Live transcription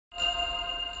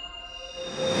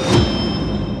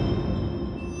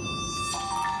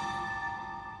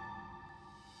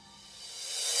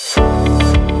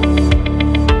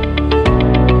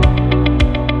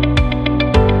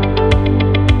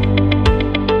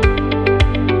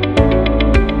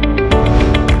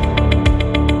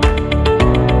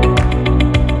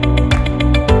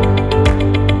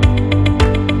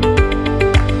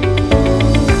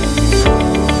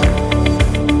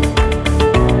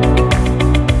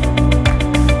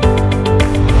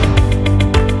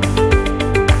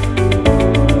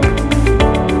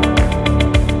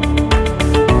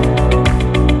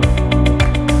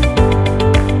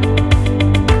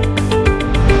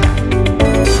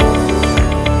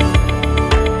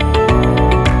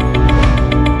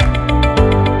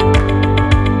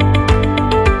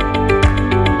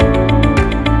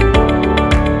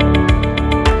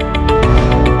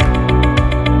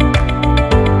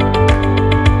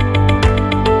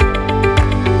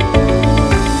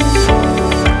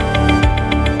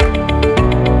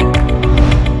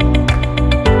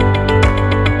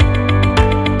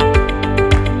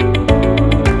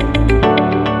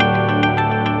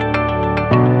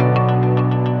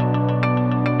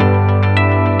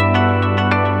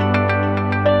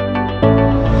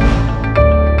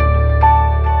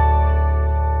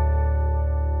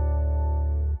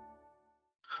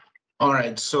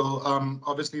right. So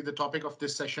obviously the topic of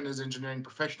this session is engineering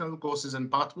professional courses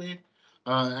and pathway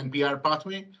and PR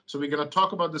pathway. So we're going to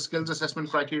talk about the skills assessment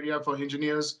criteria for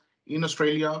engineers in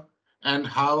Australia and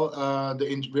how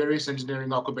the various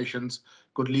engineering occupations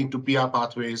could lead to PR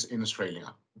pathways in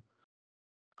Australia.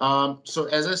 So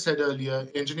as I said earlier,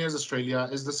 Engineers Australia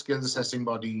is the skills assessing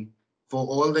body for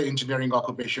all the engineering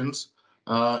occupations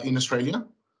in Australia.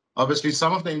 Obviously,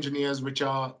 some of the engineers which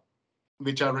are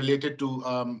related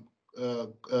to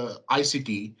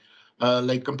ICT,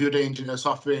 like computer engineer,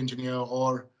 software engineer,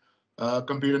 or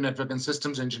computer network and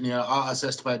systems engineer are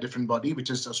assessed by a different body, which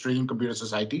is Australian Computer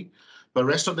Society. But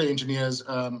rest of the engineers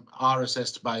are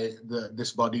assessed by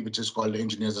this body, which is called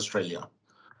Engineers Australia.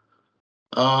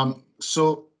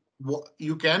 So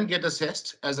you can get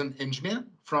assessed as an engineer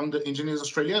from the Engineers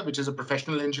Australia, which is a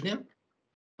professional engineer.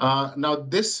 Now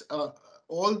this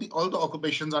all the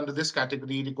occupations under this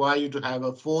category require you to have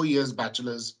a 4 years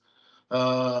bachelor's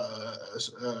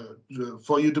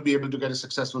for you to be able to get a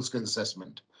successful skills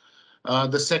assessment.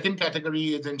 The second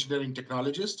category is engineering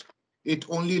technologist. It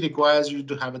only requires you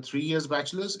to have a 3 years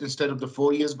bachelor's instead of the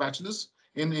 4 years bachelor's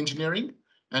in engineering.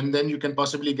 And then you can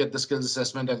possibly get the skills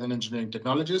assessment as an engineering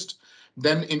technologist.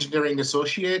 Then engineering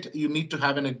associate, you need to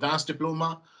have an advanced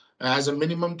diploma as a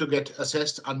minimum to get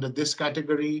assessed under this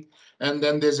category. And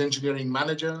then there's engineering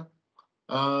manager,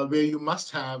 where you must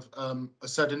have a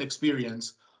certain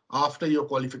experience after your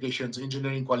qualifications,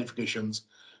 engineering qualifications,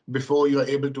 before you're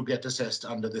able to get assessed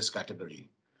under this category.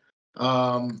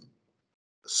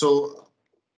 So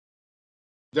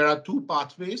there are two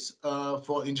pathways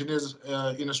for engineers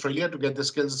in Australia to get the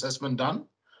skills assessment done.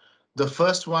 The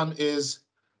first one is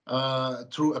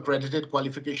through accredited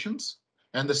qualifications,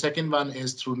 and the second one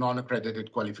is through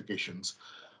non-accredited qualifications.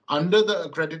 Under the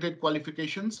accredited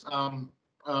qualifications,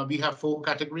 we have 4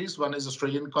 categories. One is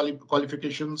Australian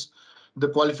qualifications, the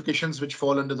qualifications which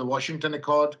fall under the Washington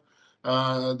Accord,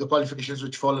 the qualifications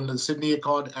which fall under the Sydney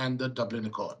Accord, and the Dublin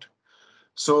Accord.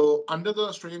 So under the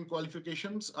Australian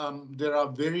qualifications, there are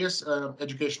various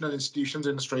educational institutions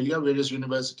in Australia, various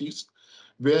universities,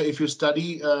 where if you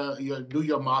study, you do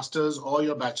your master's or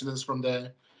your bachelor's from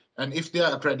there, and if they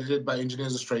are accredited by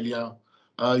Engineers Australia,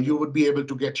 you would be able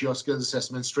to get your skills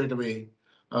assessment straight away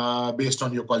based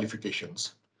on your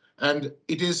qualifications. And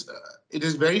it is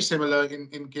very similar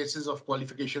in cases of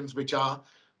qualifications which are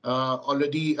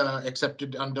already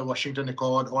accepted under Washington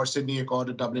Accord or Sydney Accord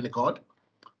or Dublin Accord.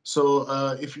 So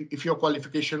if your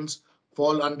qualifications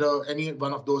fall under any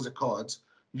one of those accords,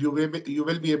 you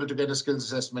will be able to get a skills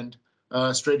assessment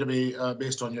straight away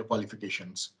based on your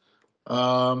qualifications.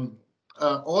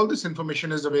 All this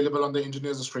information is available on the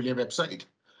Engineers Australia website.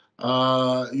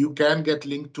 You can get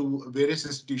linked to various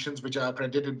institutions which are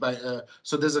accredited by,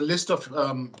 so there's a list of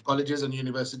colleges and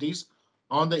universities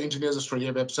on the Engineers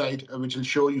Australia website, which will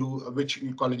show you which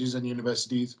colleges and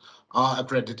universities are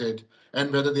accredited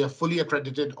and whether they are fully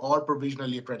accredited or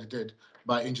provisionally accredited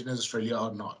by Engineers Australia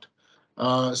or not.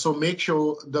 So make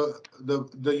sure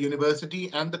the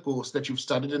university and the course that you've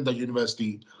studied in the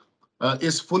university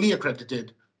is fully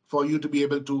accredited for you to be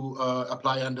able to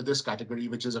apply under this category,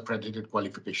 which is accredited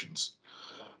qualifications.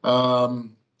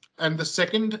 And the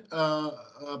second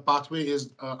pathway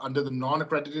is under the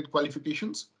non-accredited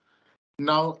qualifications.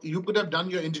 Now, you could have done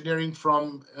your engineering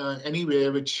from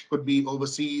anywhere, which could be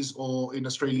overseas or in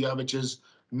Australia, which is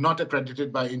not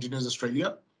accredited by Engineers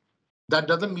Australia. That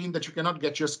doesn't mean that you cannot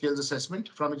get your skills assessment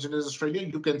from Engineers Australia.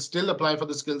 You can still apply for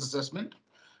the skills assessment,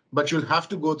 but you'll have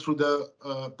to go through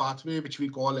the pathway, which we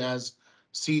call as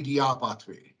CDR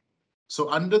pathway. So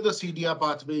under the CDR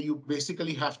pathway, you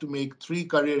basically have to make 3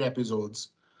 career episodes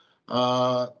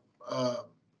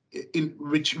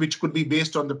which could be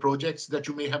based on the projects that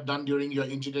you may have done during your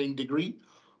engineering degree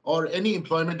or any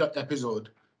employment episode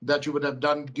that you would have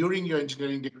done during your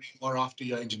engineering degree or after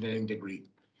your engineering degree.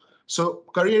 So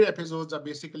career episodes are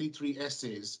basically 3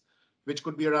 essays, which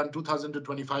could be around 2,000 to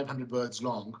 2,500 words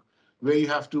long, where you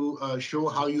have to show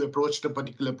how you approached a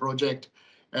particular project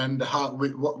and how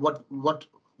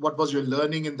what was your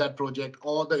learning in that project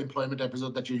or the employment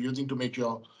episode that you're using to make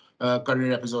your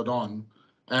career episode on.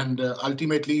 And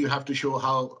ultimately, you have to show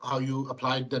how you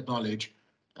applied that knowledge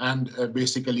and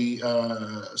basically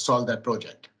solve that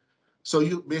project. So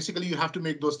you have to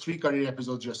make those 3 career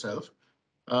episodes yourself.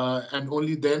 And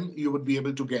only then you would be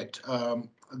able to get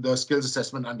the skills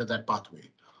assessment under that pathway.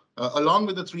 Along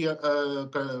with the 3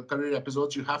 career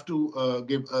episodes, you have to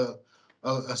give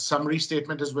a summary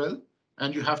statement as well,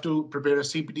 and you have to prepare a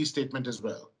CPT statement as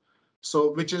well.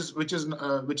 So which is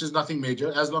nothing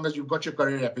major. As long as you've got your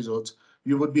career episodes,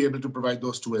 you would be able to provide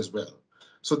those 2 as well.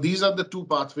 So these are the 2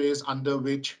 pathways under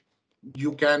which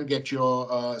you can get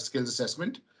your skills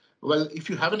assessment. Well, if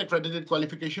you have an accredited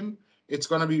qualification, it's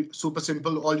going to be super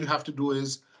simple. All you have to do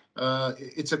is,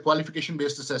 it's a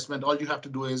qualification-based assessment. All you have to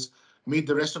do is meet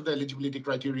the rest of the eligibility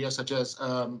criteria, such as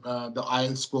the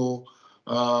IELTS score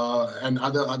and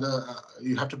other.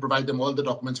 You have to provide them all the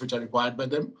documents which are required by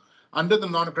them. Under the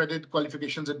non-accredited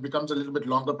qualifications, it becomes a little bit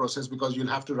longer process because you'll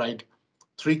have to write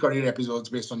 3 career episodes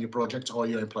based on your projects or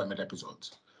your employment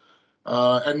episodes.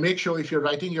 And make sure if you're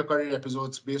writing your career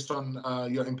episodes based on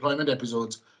your employment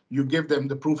episodes, you give them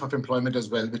the proof of employment as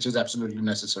well, which is absolutely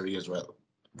necessary as well.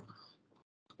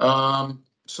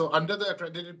 So under the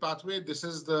accredited pathway, this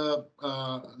is the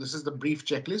brief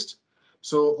checklist.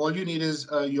 So all you need is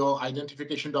your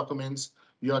identification documents,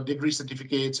 your degree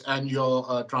certificates, and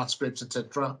your transcripts,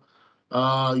 etc.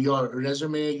 Your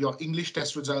resume, your English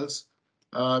test results,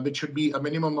 which should be a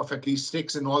minimum of at least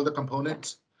 6 in all the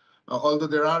components. Although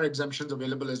there are exemptions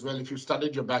available as well. If you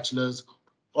studied your bachelor's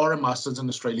or a master's in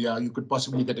Australia, you could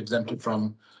possibly get exempted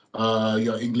from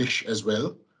your English as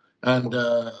well. And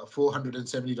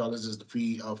 $470 is the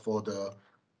fee for the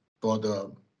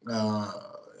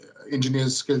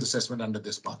engineer's skills assessment under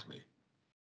this pathway.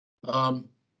 Under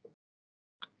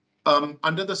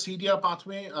the CDR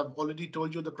pathway, I've already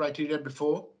told you the criteria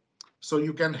before. So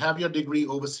you can have your degree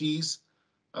overseas,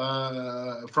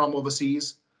 from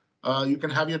overseas. You can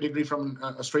have your degree from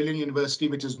Australian university,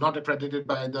 which is not accredited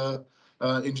by the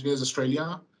Engineers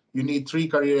Australia. You need 3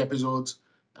 career episodes,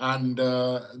 and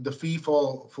the fee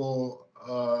for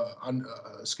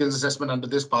skills assessment under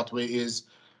this pathway is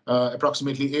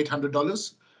approximately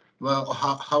 $800. Well,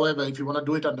 however, if you want to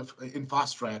do it in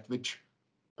fast track, which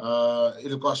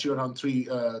it'll cost you around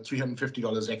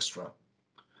 $350 extra.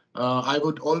 I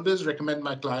would always recommend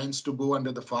my clients to go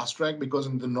under the fast track because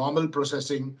in the normal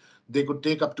processing, they could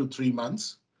take up to 3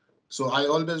 months. So I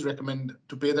always recommend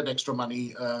to pay that extra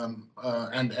money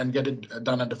and get it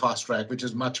done under fast track, which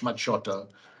is much, much shorter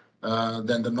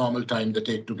than the normal time they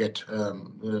take to get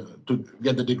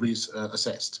the degrees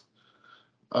assessed.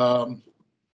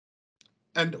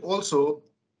 And also,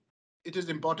 it is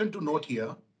important to note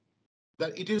here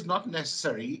that it is not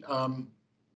necessary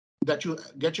that you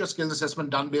get your skills assessment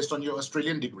done based on your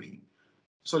Australian degree.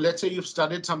 So let's say you've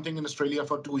studied something in Australia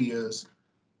for 2 years.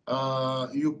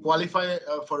 You qualify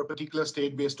for a particular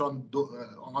state based on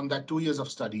that 2 years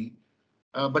of study,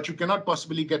 but you cannot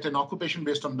possibly get an occupation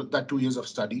based on that 2 years of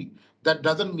study. That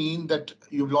doesn't mean that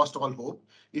you've lost all hope.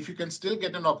 If you can still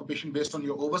get an occupation based on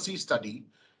your overseas study,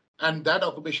 and that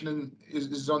occupation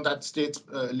is on that state's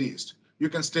list, you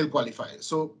can still qualify.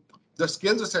 So the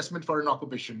skills assessment for an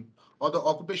occupation or the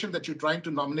occupation that you're trying to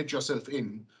nominate yourself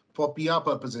in for PR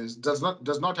purposes does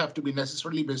not have to be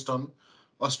necessarily based on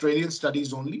Australian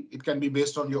studies only. It can be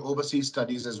based on your overseas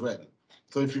studies as well.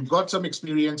 So if you've got some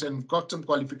experience and got some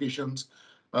qualifications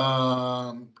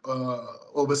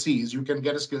overseas, you can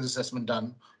get a skills assessment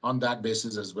done on that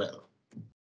basis as well.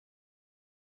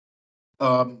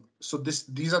 So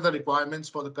these are the requirements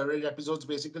for the career episodes,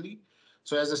 basically.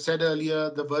 So as I said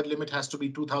earlier, the word limit has to be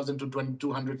 2,000 to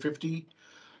 2,250.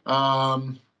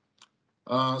 So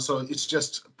it's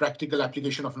just practical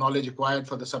application of knowledge acquired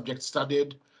for the subject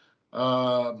studied,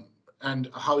 and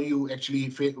how you actually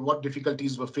what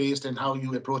difficulties were faced and how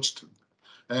you approached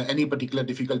any particular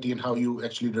difficulty and how you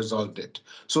actually resolved it.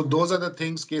 So those are the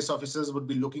things case officers would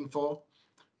be looking for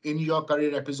in your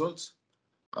career episodes.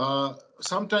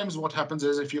 Sometimes what happens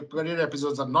is if your career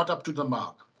episodes are not up to the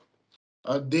mark,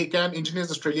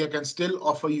 Engineers Australia can still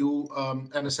offer you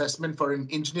an assessment for an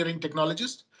engineering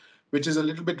technologist, which is a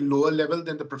little bit lower level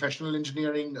than the professional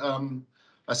engineering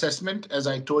assessment, as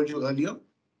I told you earlier.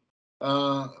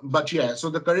 But yeah, so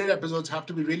the career episodes have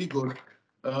to be really good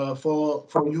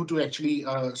for you to actually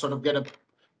sort of get a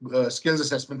skills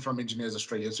assessment from Engineers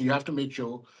Australia. So you have to make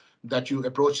sure that you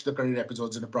approach the career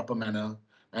episodes in a proper manner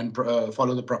and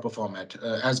follow the proper format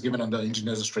as given on the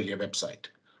Engineers Australia website.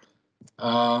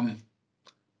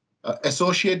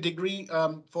 Associate degree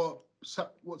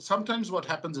sometimes what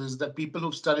happens is that people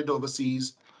who've studied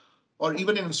overseas or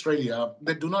even in Australia,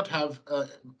 they do not have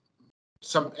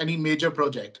any major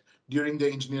project during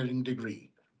their engineering degree,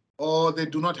 or they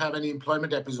do not have any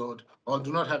employment episode or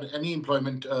do not have any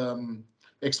employment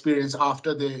experience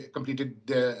after they completed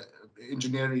their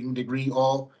engineering degree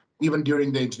or even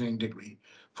during the engineering degree.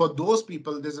 For those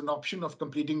people, there's an option of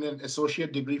completing an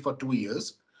associate degree for 2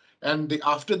 years. And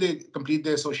after they complete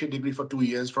their associate degree for 2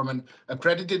 years from an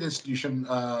accredited institution,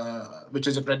 which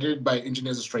is accredited by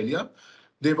Engineers Australia,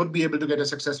 they would be able to get a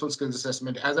successful skills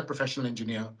assessment as a professional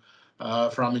engineer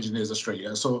from Engineers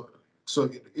Australia. So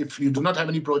if you do not have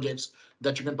any projects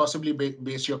that you can possibly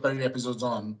base your career episodes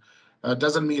on,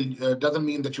 doesn't mean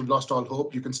that you've lost all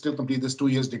hope. You can still complete this 2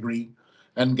 years degree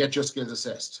and get your skills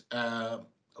assessed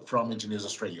from Engineers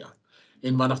Australia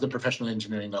in one of the professional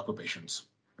engineering occupations.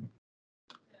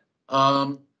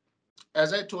 Um,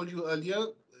 as I told you earlier,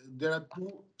 there are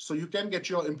two. So you can get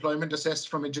your employment assessed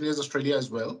from Engineers Australia as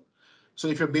well. So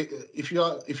if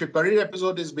your career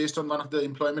episode is based on one of the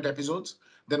employment episodes,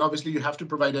 then obviously you have to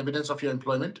provide evidence of your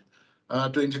employment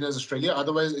to Engineers Australia.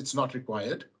 Otherwise, it's not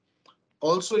required.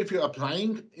 Also, if you're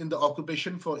applying in the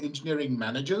occupation for engineering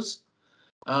managers,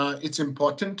 it's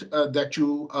important that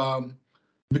you,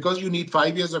 because you need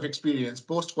 5 years of experience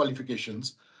post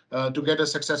qualifications to get a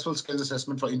successful skills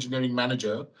assessment for engineering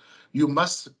manager, you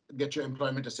must get your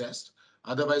employment assessed.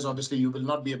 Otherwise, obviously, you will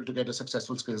not be able to get a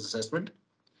successful skills assessment.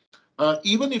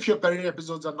 Even if your career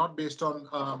episodes are not based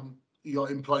on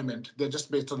your employment, they're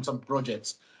just based on some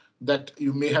projects that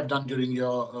you may have done during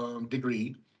your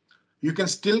degree, you can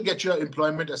still get your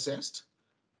employment assessed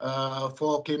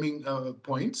for claiming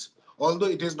points, although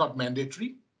it is not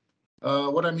mandatory.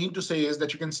 What I mean to say is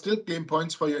that you can still claim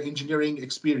points for your engineering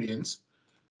experience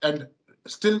and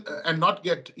not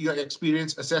get your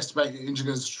experience assessed by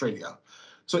Engineers Australia.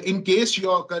 So in case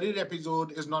your career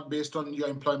episode is not based on your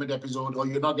employment episode, or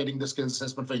you're not getting the skills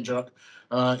assessment for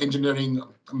engineering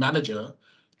manager,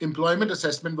 employment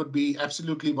assessment would be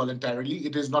absolutely voluntarily.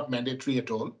 It is not mandatory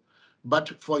at all.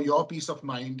 But for your peace of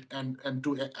mind and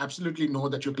to absolutely know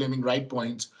that you're claiming right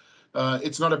points,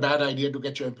 it's not a bad idea to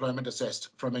get your employment assessed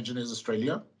from Engineers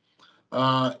Australia.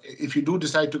 If you do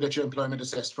decide to get your employment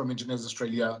assessed from Engineers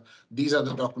Australia, these are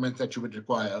the documents that you would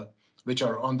require, which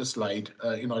are on the slide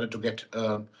in order to get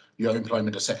your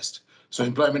employment assessed. So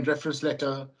employment reference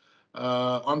letter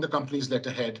on the company's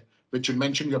letterhead, which should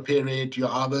mention your pay rate, your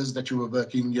hours that you were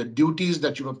working, your duties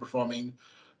that you were performing.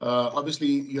 Obviously,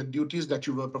 your duties that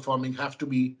you were performing have to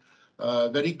be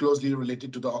very closely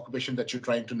related to the occupation that you're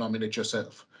trying to nominate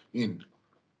yourself in.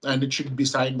 And it should be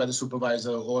signed by the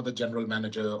supervisor or the general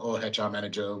manager or HR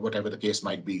manager, whatever the case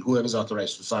might be, whoever is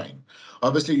authorized to sign.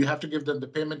 Obviously, you have to give them the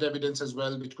payment evidence as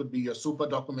well, which could be your super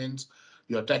documents,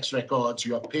 your tax records,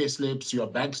 your pay slips, your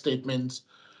bank statements.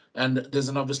 And there's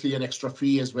obviously an extra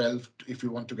fee as well if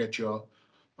you want to get your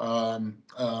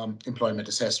employment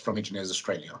assessed from Engineers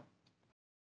Australia.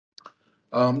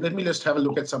 Let me just have a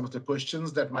look at some of the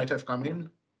questions that might have come in. You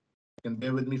can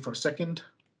bear with me for a second.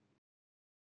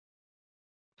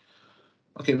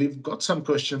 Okay, we've got some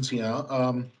questions here.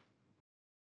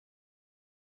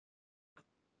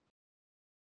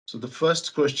 So the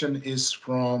first question is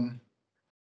from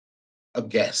a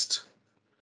guest.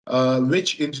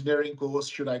 Which engineering course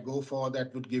should I go for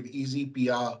that would give easy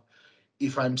PR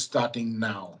if I'm starting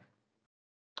now?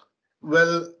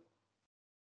 Well,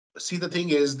 see, the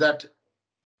thing is that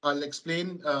I'll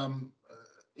explain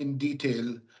in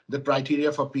detail the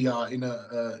criteria for PR in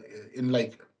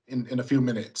a few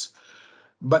minutes.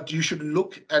 But you should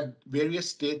look at various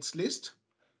states list.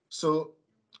 So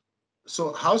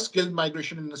how skilled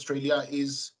migration in Australia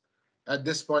is at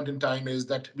this point in time is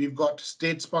that we've got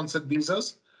state-sponsored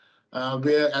visas,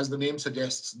 where, as the name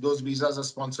suggests, those visas are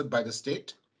sponsored by the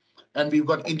state, and we've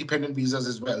got independent visas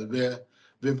as well, where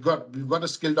we've got a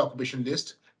skilled occupation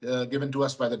list given to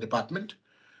us by the department,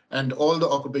 and all the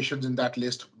occupations in that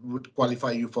list would qualify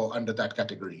you for under that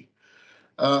category.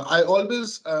 I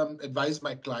always advise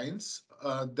my clients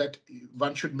that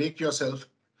one should make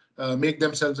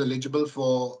themselves eligible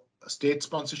for state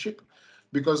sponsorship,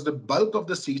 because the bulk of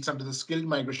the seats under the skilled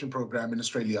migration program in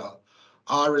Australia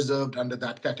are reserved under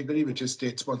that category, which is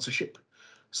state sponsorship.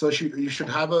 So you should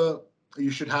have a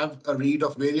read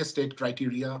of various state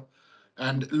criteria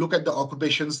and look at the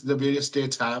occupations the various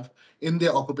states have in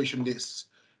their occupation lists,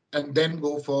 and then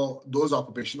go for those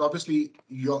occupations. Obviously,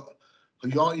 your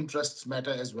interests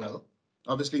matter as well.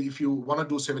 Obviously, if you want to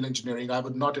do civil engineering, I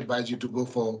would not advise you to go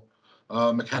for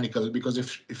mechanical, because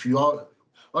if you are,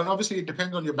 well, obviously it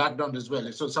depends on your background as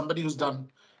well. So somebody who's done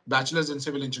bachelor's in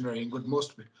civil engineering would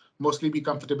mostly be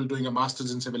comfortable doing a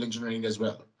master's in civil engineering as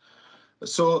well.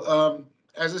 So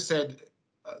as I said,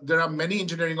 there are many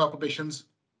engineering occupations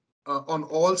on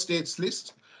all states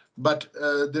lists, but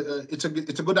it's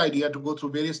a good idea to go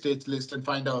through various states lists and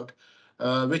find out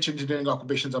which engineering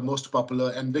occupations are most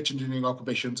popular and which engineering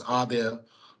occupations are there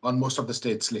on most of the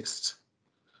states lists,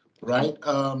 right?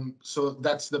 So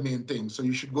that's the main thing. So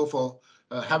you should go for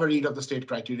have a read of the state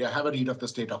criteria, have a read of the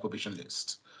state occupation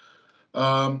lists.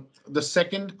 The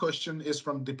second question is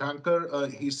from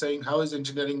Dipankar. He's saying, how is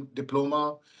engineering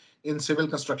diploma in civil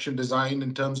construction design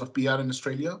in terms of PR in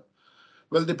Australia?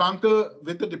 Well, Dipankar,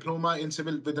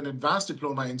 with an advanced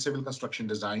diploma in civil construction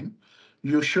design,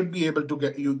 you should be able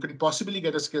to you can possibly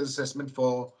get a skills assessment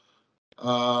for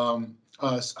a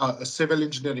civil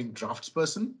engineering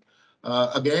draftsperson.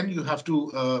 Again, you have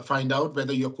to find out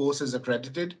whether your course is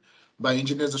accredited by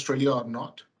Engineers Australia or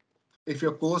not. If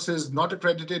your course is not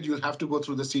accredited, you'll have to go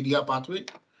through the CDR pathway,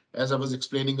 as I was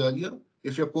explaining earlier.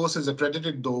 If your course is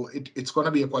accredited, though, it's going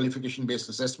to be a qualification-based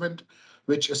assessment,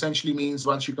 which essentially means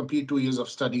once you complete 2 years of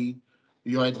study,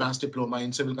 your advanced diploma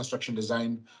in civil construction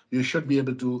design, you should be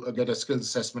able to get a skills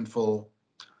assessment for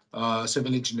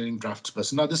civil engineering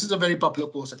draftsperson. Now, this is a very popular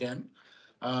course again.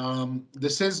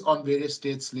 This is on various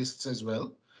states lists as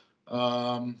well.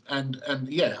 And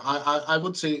yeah, I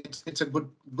would say it's a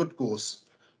good course,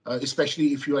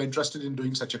 especially if you are interested in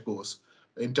doing such a course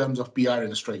in terms of PR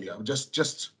in Australia.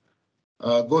 Just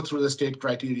go through the state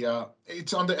criteria.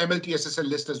 It's on the MLTSSL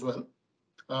list as well,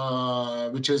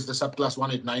 which is the subclass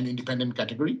 189 independent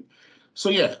category. So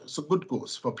yeah, it's a good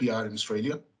course for PR in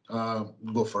Australia.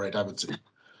 Go for it, I would say.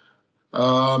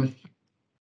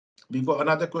 We've got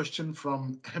another question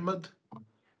from Ahmed.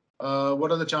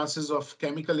 What are the chances of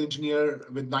chemical engineer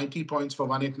with 90 points for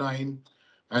 189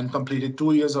 and completed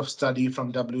 2 years of study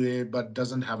from WA but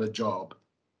doesn't have a job?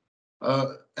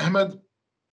 Ahmed,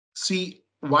 see,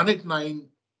 189,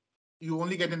 you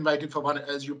only get invited for one,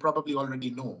 as you probably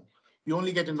already know. You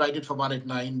only get invited for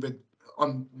 189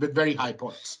 with very high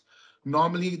points.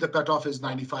 Normally, the cutoff is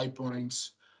 95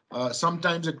 points.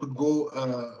 Sometimes it could go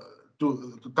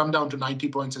to come down to 90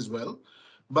 points as well.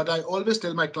 But I always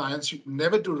tell my clients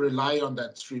never to rely on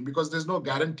that stream because there's no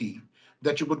guarantee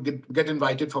that you could get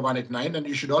invited for 189, and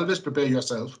you should always prepare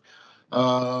yourself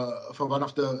for one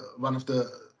of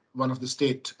the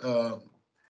state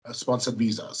sponsored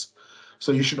visas.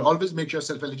 So you should always make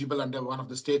yourself eligible under one of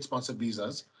the state sponsored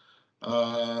visas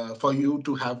for you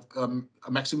to have a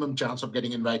maximum chance of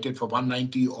getting invited for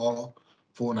 190 or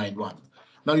 491.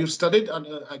 Now you've studied,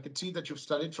 I can see that you've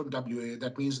studied from WA.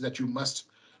 That means that you must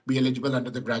be eligible under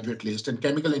the graduate list, and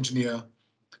chemical engineer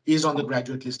is on the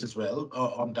graduate list as well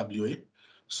on WA.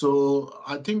 So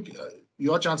I think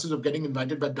your chances of getting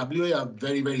invited by WA are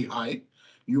very, very high.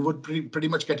 You would pretty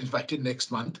much get invited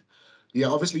next month. Yeah,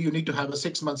 obviously you need to have a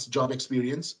 6 months job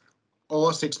experience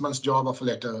or 6 months job offer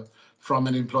letter from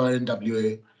an employer in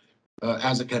WA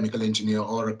as a chemical engineer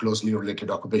or a closely related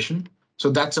occupation. So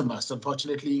that's a must.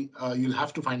 Unfortunately, you'll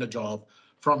have to find a job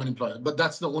from an employer, but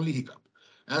that's the only hiccup.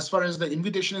 As far as the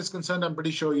invitation is concerned, I'm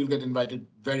pretty sure you'll get invited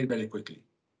very, very quickly.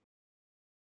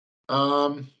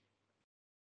 I've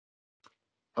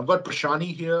got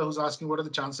Prashani here who's asking what are the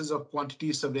chances of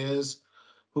quantity surveyors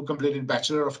who completed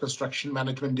Bachelor of Construction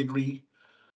Management degree.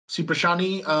 See,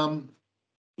 Prashani,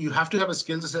 you have to have a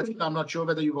skills assessment. I'm not sure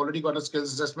whether you've already got a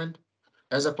skills assessment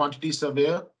as a quantity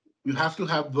surveyor. You have to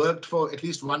have worked for at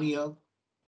least 1 year.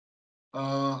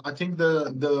 I think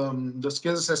the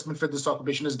skills assessment for this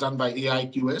occupation is done by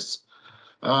AIQS.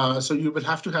 So you will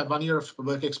have to have 1 year of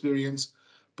work experience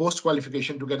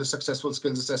post-qualification to get a successful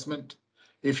skills assessment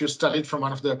if you studied from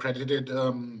one of the accredited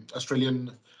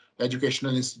Australian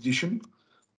educational institution.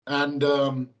 And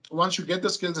once you get the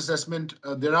skills assessment,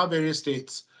 there are various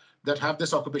states that have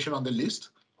this occupation on the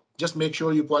list. Just make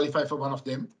sure you qualify for one of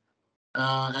them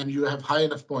and you have high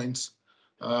enough points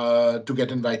to get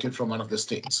invited from one of the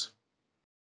states.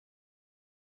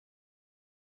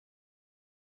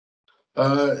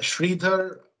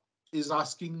 Sridhar is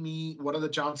asking me what are the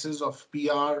chances of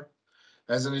PR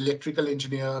as an electrical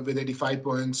engineer with 85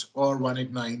 points or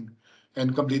 189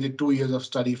 and completed 2 years of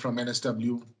study from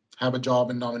NSW, have a job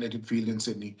in nominated field in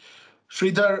Sydney.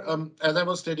 Sridhar, as I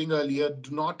was stating earlier,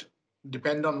 do not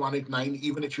depend on 189,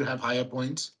 even if you have higher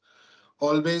points.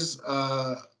 Always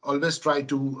try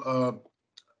to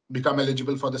become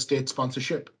eligible for the state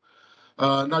sponsorship.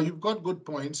 Now you've got good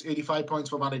points, 85 points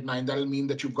for 189. That'll mean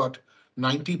that you've got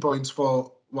 90 points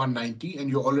for 190 and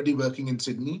you're already working in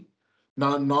Sydney.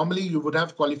 Now, normally you would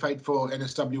have qualified for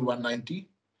NSW 190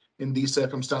 in these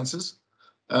circumstances.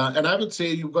 And I would say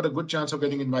you've got a good chance of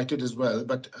getting invited as well.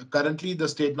 But currently the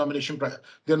state nomination,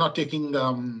 they're not taking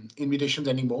invitations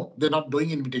anymore. They're not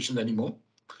doing invitations anymore.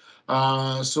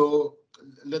 So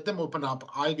let them open up.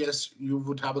 I guess you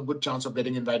would have a good chance of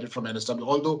getting invited from NSW.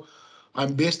 Although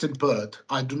I'm based in Perth,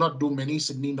 I do not do many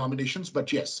Sydney nominations,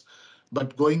 but yes.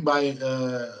 But going by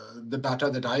the data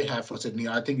that I have for Sydney,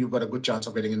 I think you've got a good chance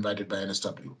of getting invited by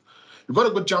NSW. You've got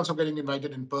a good chance of getting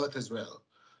invited in Perth as well,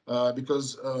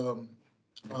 because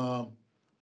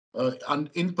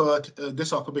in Perth,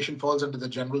 this occupation falls under the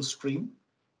general stream,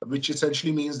 which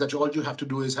essentially means that all you have to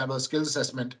do is have a skills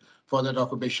assessment for that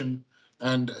occupation,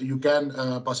 and you can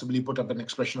possibly put up an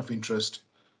expression of interest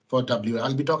for WA.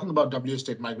 I'll be talking about WA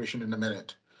state migration in a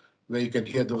minute, where you can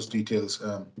hear those details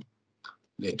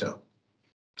later.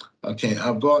 Okay,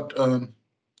 I've got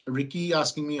Ricky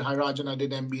asking me, hi Rajan, I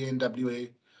did MBA in WA.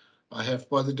 I have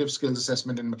positive skills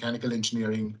assessment in mechanical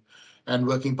engineering and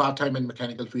working part-time in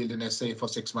mechanical field in SA for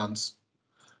 6 months,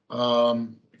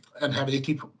 and have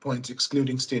 80 points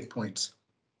excluding state points.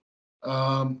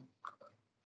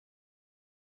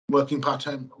 Working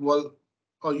part-time, well,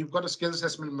 oh, you've got a skills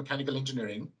assessment in mechanical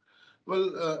engineering.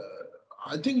 Well,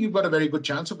 I think you've got a very good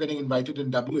chance of getting invited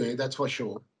in WA, that's for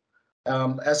sure.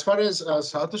 As far as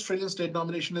South Australian state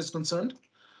nomination is concerned,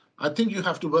 I think you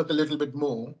have to work a little bit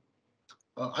more.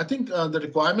 I think the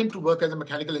requirement to work as a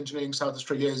mechanical engineer in South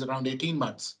Australia is around 18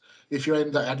 months if you're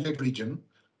in the Adelaide region.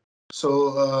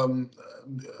 So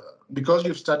because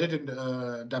you've studied in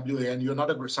WA and you're not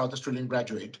a South Australian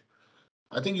graduate,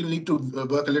 I think you'll need to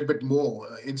work a little bit more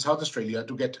in South Australia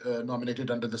to get nominated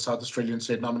under the South Australian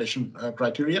state nomination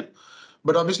criteria.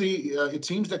 But obviously, it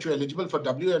seems that you're eligible for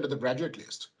WA under the graduate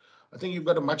list. I think you've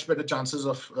got a much better chances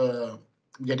of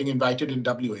getting invited in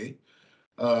WA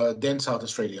than South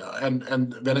Australia. And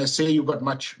when I say you've got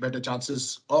much better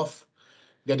chances of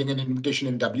getting an invitation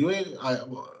in WA,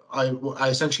 I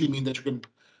essentially mean that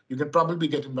you can probably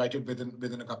get invited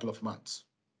within a couple of months.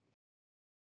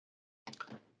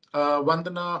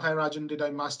 Vandana, hi Rajan, did I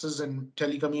masters in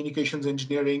telecommunications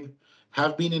engineering,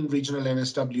 have been in regional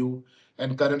NSW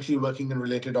and currently working in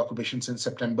related occupations since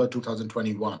September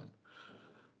 2021.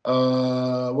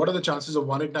 What are the chances of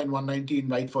 189, 190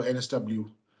 invite for NSW?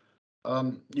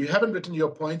 You haven't written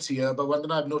your points here, but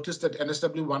Vandana, I've noticed that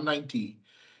NSW 190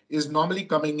 is normally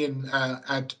coming in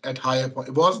at higher points.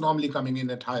 It was normally coming in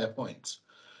at higher points.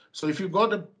 So if you've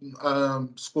got a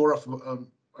score of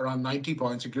around 90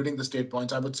 points, including the state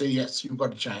points, I would say yes, you've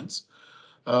got a chance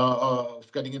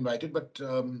of getting invited. But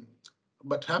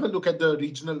have a look at the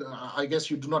regional. I guess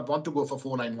you do not want to go for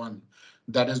 491.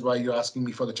 That is why you're asking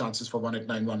me for the chances for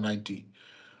 189, 190.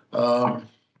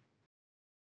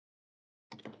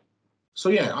 So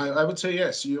yeah, I would say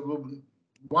yes.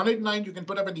 189 you can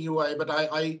put up an EUI, but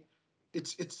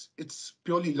it's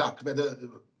purely luck whether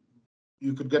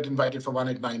you could get invited for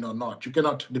 189 or not. You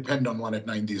cannot depend on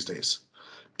 189 these days,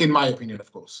 in my opinion,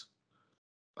 of course.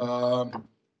 Okay,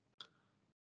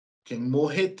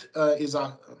 Mohit is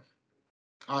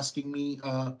asking me,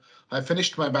 I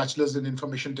finished my bachelor's in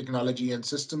information technology and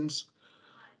systems.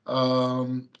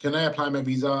 Can I apply my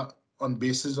visa on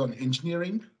basis on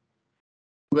engineering?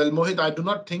 Well, Mohit, I do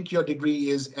not think your degree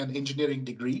is an engineering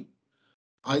degree.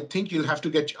 I think you'll have to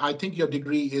get, I think your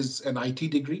degree is an IT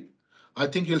degree. I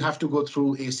think you'll have to go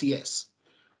through ACS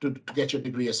to get your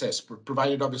degree assessed,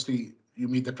 provided obviously you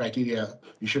meet the criteria.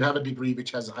 You should have a degree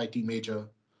which has IT major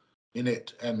in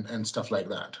it and stuff like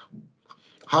that.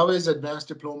 How is advanced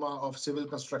diploma of civil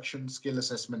construction skill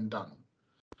assessment done?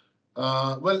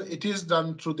 Well, it is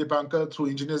done through Dipankar, through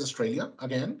Engineers Australia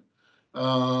again.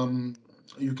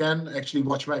 You can actually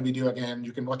watch my video again.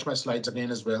 You can watch my slides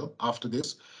again as well after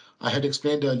this. I had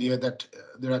explained earlier that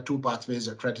there are two pathways,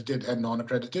 accredited and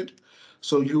non-accredited.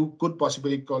 So you could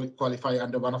possibly qualify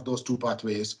under one of those two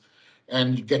pathways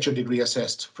and get your degree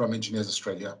assessed from Engineers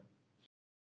Australia.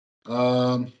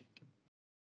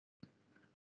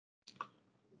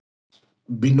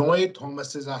 Binoy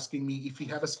Thomas is asking me if we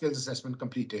have a skills assessment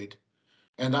completed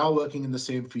and are working in the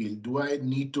same field, do I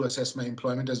need to assess my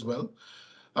employment as well?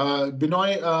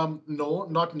 Binoy, no,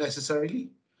 not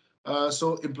necessarily.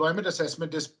 So employment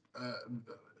assessment is,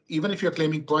 even if you're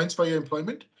claiming points for your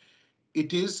employment,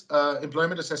 it is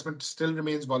employment assessment still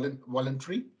remains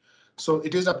voluntary. So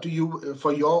it is up to you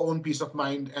for your own peace of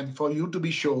mind and for you to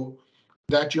be sure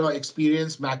that your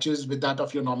experience matches with that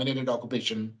of your nominated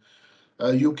occupation.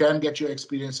 You can get your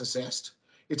experience assessed.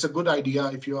 It's a good idea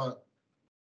if you are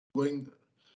going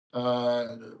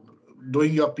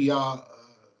doing your PR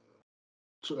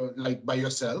like by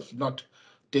yourself, not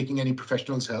taking any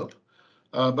professionals' help.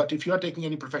 But if you are taking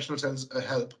any professionals'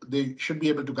 help, they should be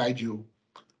able to guide you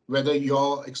whether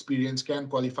your experience can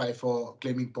qualify for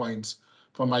claiming points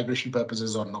for migration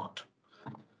purposes or not.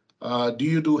 Do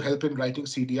you do help in writing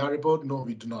CDR report? No,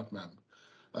 we do not, ma'am.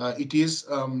 It is,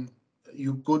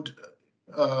 you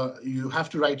have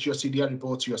to write your CDR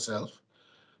reports yourself.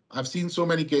 I've seen so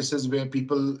many cases where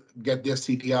people get their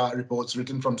CDR reports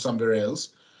written from somewhere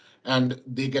else and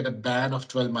they get a ban of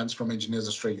 12 months from Engineers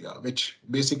Australia, which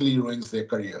basically ruins their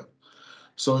career.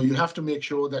 So you have to make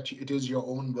sure that it is your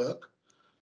own work,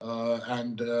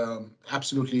 and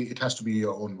absolutely it has to be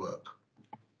your own work.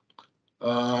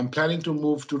 I'm planning to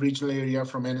move to regional area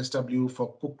from NSW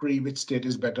for cookery. Which state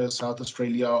is better, South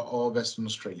Australia or Western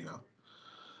Australia?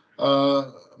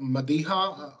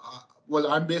 Madiha,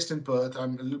 well, I'm based in Perth.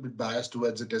 I'm a little bit biased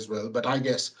towards it as well, but I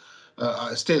guess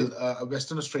still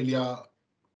Western Australia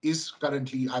is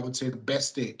currently, I would say, the best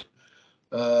state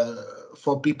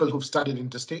for people who've studied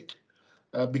interstate,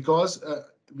 because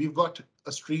we've got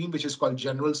a stream which is called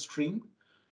general stream,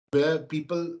 where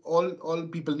all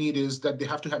people need is that they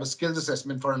have to have a skills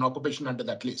assessment for an occupation under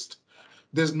that list.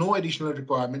 There's no additional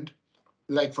requirement.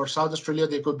 Like for South Australia,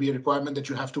 there could be a requirement that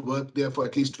you have to work there for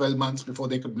at least 12 months before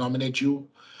they could nominate you,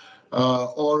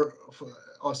 or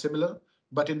similar.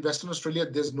 But in Western Australia,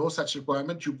 there's no such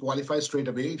requirement. You qualify straight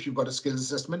away if you've got a skills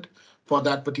assessment for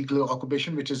that particular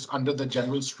occupation, which is under the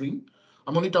general stream.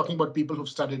 I'm only talking about people who've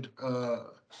studied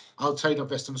outside of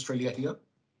Western Australia here.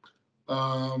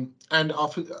 And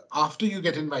after you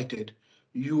get invited,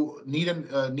 you need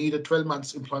a 12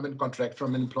 months employment contract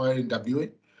from an employer in WA.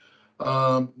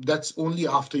 That's only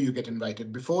after you get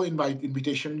invited. Before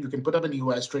invitation, you can put up an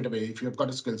EY straight away if you've got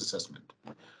a skills assessment.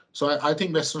 So I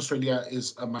think Western Australia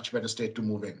is a much better state to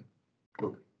move in.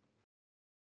 Good.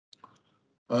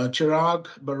 Chirag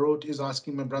Barot is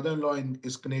asking, my brother-in-law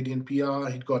is Canadian PR.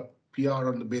 He got PR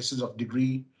on the basis of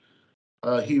degree.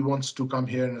 He wants to come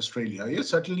here in Australia. Yes,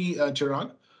 certainly,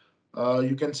 Chirag.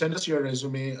 You can send us your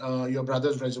resume, your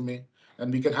brother's resume,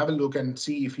 and we can have a look and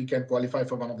see if he can qualify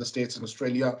for one of the states in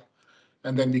Australia.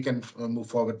 And then we can move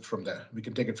forward from there. We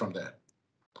can take it from there.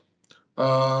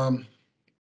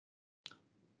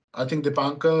 I think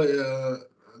Dipankar,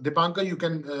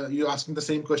 you're asking the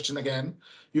same question again.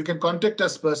 You can contact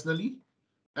us personally,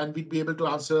 and we'd be able to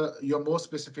answer your more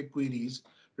specific queries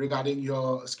regarding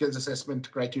your skills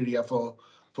assessment criteria for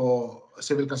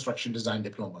civil construction design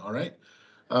diploma. All right.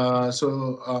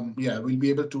 Yeah, we'll be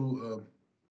able to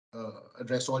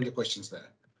address all your questions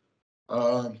there.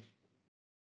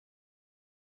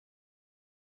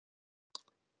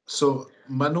 So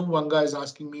Manu Wanga is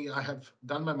asking me, I have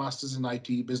done my master's in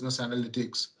IT, business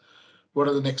analytics. What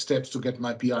are the next steps to get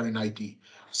my PR in IT?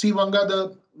 See,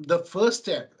 Wanga, the first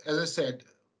step, as I said,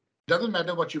 doesn't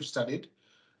matter what you've studied.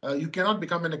 You cannot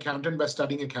become an accountant by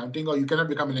studying accounting, or you cannot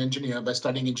become an engineer by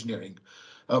studying engineering.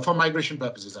 For migration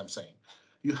purposes, I'm saying.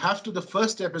 The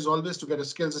first step is always to get a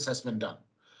skills assessment done.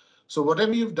 So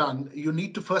whatever you've done, you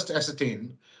need to first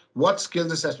ascertain what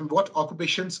skills assessment, what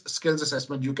occupations skills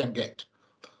assessment you can get.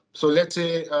 So let's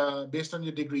say, based on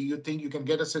your degree, you think you can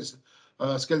get a skills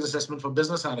assessment for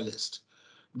business analyst.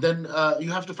 Then you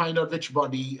have to find out which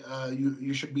body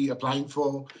you should be applying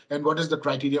for and what is the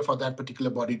criteria for that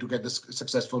particular body to get this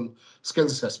successful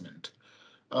skills assessment.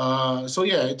 So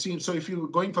yeah, it seems so if you're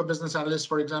going for business analyst,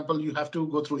 for example, you have to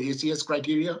go through ACS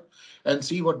criteria and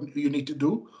see what you need to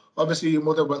do. Obviously, you're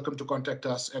more than welcome to contact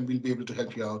us and we'll be able to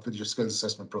help you out with your skills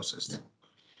assessment process.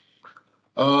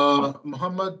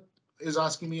 Muhammad is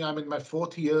asking me, I'm in my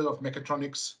 4th year of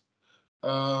mechatronics.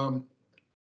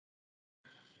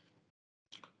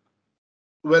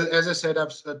 Well, as I said,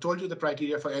 I've told you the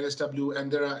criteria for NSW,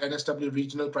 and there are NSW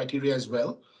regional criteria as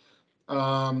well.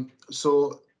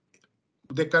 So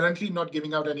they're currently not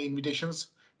giving out any invitations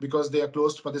because they are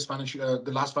closed for this financial,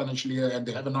 the last financial year, and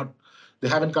they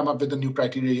haven't come up with the new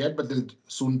criteria yet, but they'll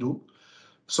soon do.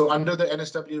 So under the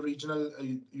NSW regional,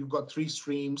 you've got 3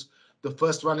 streams. The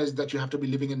first one is that you have to be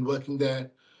living and working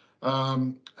there.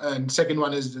 And second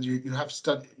one is that you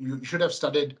should have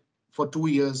studied for 2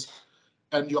 years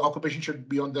and your occupation should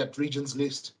be on that region's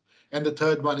list. And the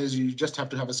third one is you just have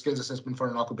to have a skills assessment for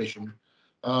an occupation.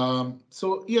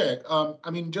 So yeah,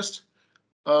 I mean, just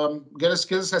get a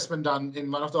skills assessment done in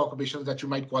one of the occupations that you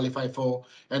might qualify for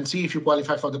and see if you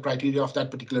qualify for the criteria of that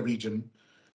particular region.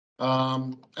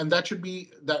 And that should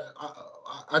be that.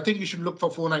 I think you should look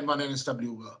for 491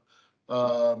 NSW.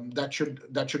 That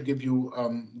should give you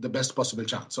the best possible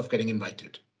chance of getting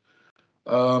invited.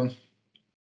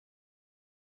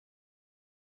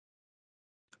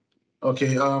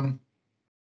 Okay.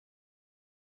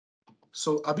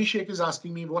 So Abhishek is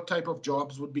asking me what type of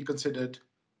jobs would be considered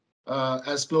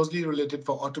as closely related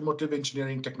for automotive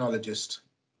engineering technologist.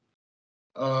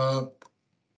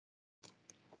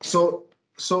 So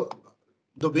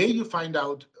the way you find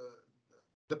out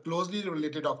the closely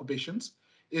related occupations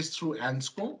is through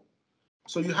ANSCO.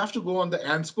 So you have to go on the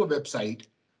ANSCO website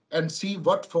and see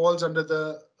what falls under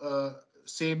the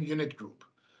same unit group.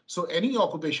 So any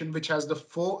occupation which has the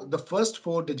first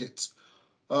 4 digits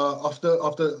of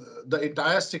the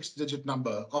entire 6-digit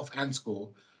number of ANSCO,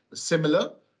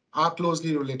 similar, are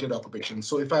closely related occupations.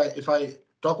 So if I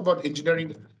talk about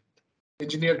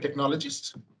engineer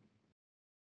technologists,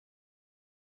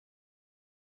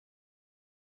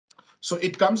 so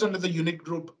it comes under the unit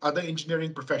group other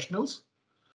engineering professionals.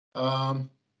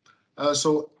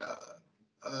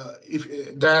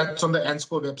 If that's on the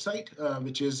ANSCO website,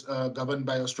 which is governed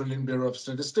by Australian Bureau of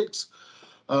Statistics.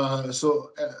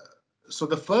 So So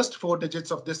the first four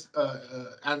digits of this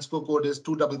ANSCO code is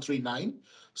 2339.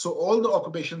 So all the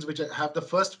occupations which have the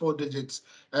first four digits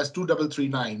as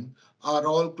 2339 are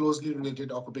all closely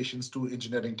related occupations to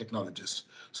engineering technologists.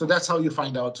 So that's how you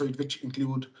find out. So which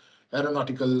include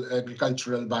aeronautical,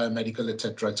 agricultural, biomedical,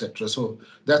 etc., etc. So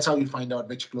that's how you find out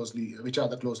which are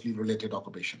the closely related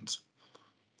occupations.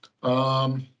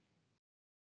 Um,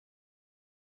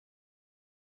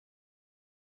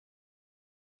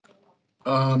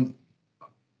 um,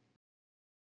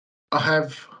 I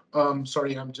have,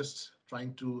 sorry, I'm just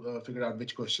trying to figure out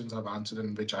which questions I've answered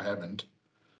and which I haven't.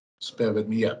 So bear with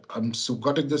me. Yeah, I'm so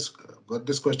got this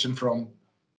question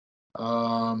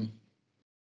um,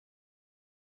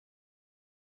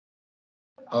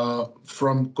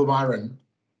 from Kumaran.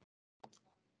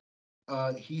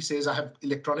 He says, I have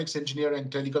electronics engineer and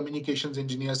telecommunications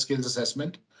engineer skills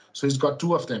assessment. So he's got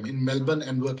two of them in Melbourne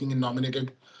and working in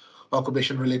nominated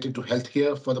occupation related to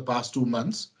healthcare for the past 2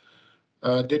 months.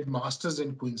 Did masters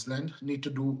in Queensland, need to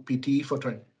do PT for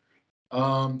 20.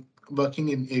 Working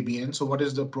in ABN. So what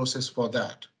is the process for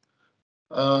that?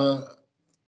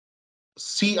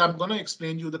 See, I'm going to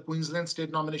explain you the Queensland state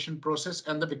nomination process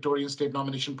and the Victorian state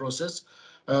nomination process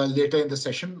later in the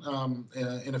session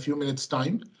in a few minutes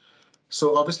time.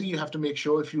 So obviously you have to make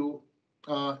sure if you,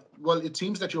 well, it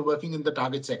seems that you're working in the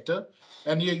target sector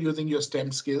and you're using your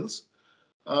STEM skills.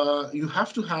 You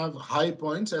have to have high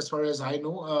points as far as I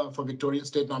know for Victorian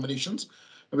state nominations,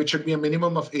 which should be a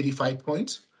minimum of 85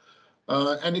 points.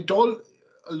 And a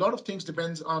lot of things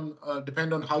depend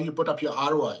on how you put up your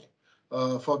ROI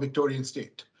for Victorian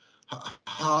state,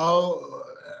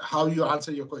 how you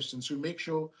answer your questions. You make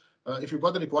sure if you've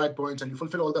got the required points and you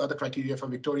fulfill all the other criteria for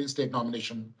Victorian state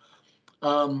nomination,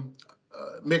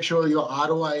 make sure your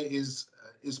ROI is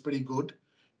pretty good,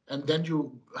 and then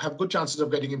you have good chances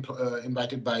of getting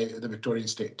invited by the Victorian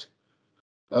state.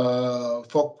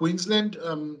 For Queensland,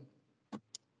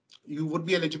 you would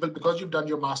be eligible because you've done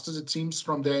your masters, it seems,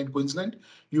 from there in Queensland.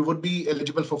 You would be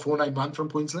eligible for 491 from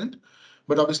Queensland,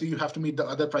 but obviously you have to meet the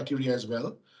other criteria as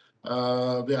well.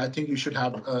 Where I think you should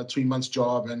have a 3 months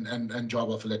job and job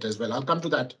offer letter as well. I'll come to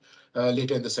that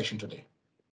later in the session today.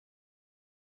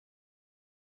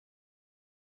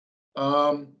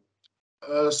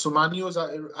 Sumanio,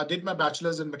 I did my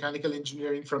bachelor's in mechanical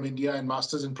engineering from India and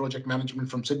master's in project management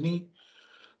from Sydney.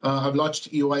 I've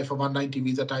lodged EOI for 190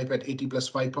 visa type at 80 plus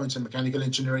 5 points in mechanical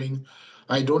engineering.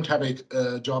 I don't have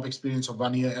a job experience of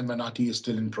 1 year and my NATI is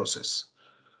still in process.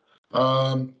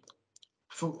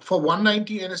 For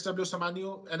 190 NSW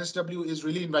Samanio, NSW is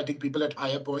really inviting people at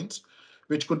higher points,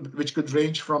 which could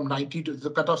range from 90 to the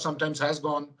cutoff sometimes has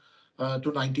gone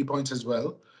to 90 points as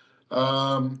well.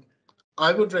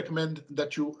 I would recommend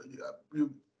that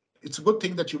it's a good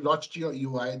thing that you lodged your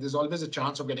EOI. There's always a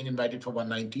chance of getting invited for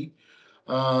 190.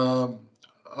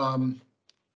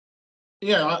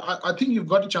 Yeah, I think you've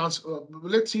got a chance.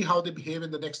 Let's see how they behave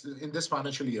in this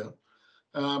financial year.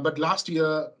 But last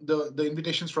year, the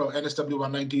invitations for NSW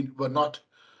 119 were not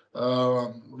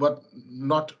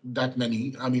that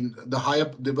many. I mean,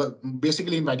 they were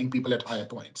basically inviting people at higher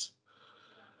points.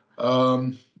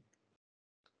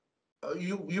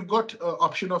 You've got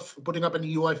option of putting up an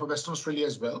EOI for Western Australia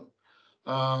as well.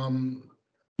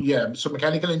 Yeah, so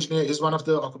mechanical engineer is one of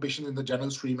the occupations in the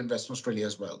general stream in Western Australia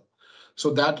as well.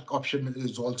 So that option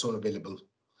is also available.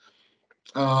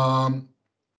 I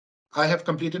have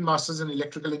completed masters in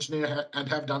electrical engineering and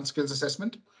have done skills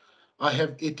assessment. I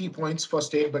have 80 points for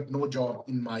state, but no job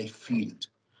in my field.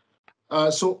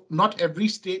 So not every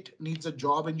state needs a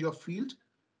job in your field.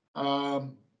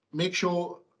 Make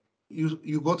sure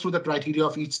you go through the criteria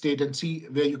of each state and see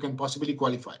where you can possibly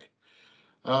qualify.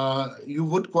 You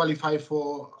would qualify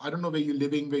for, I don't know where you're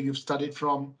living, where you've studied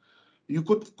from. You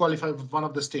could qualify for one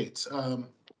of the states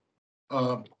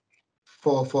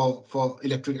for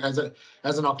electric as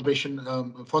an occupation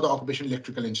for the occupation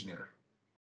electrical engineer.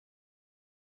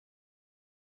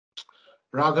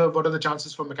 Raghav, what are the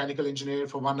chances for mechanical engineer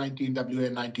for 119 WA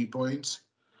 90 points?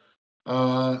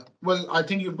 Well, I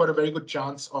think you've got a very good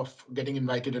chance of getting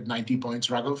invited at 90 points,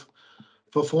 Raghav.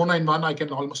 For 491, I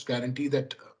can almost guarantee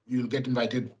that you'll get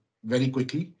invited very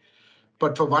quickly.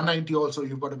 But for 190 also,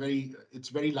 it's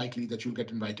very likely that you'll get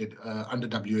invited under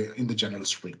WA in the general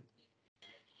stream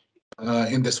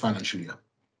in this financial year.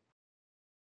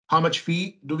 How much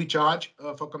fee do we charge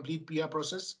for complete PR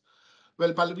process?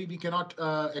 Well, Pallavi, we cannot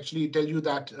actually tell you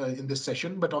that in this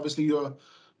session, but obviously you're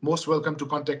most welcome to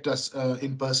contact us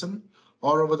in person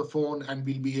or over the phone, and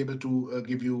we'll be able to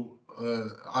give you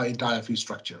our entire fee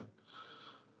structure.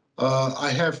 I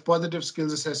have positive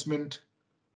skills assessment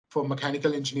for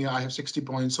mechanical engineer. I have 60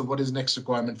 points. So what is next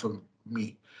requirement for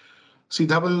me? See,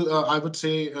 Dhaval, I would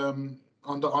say on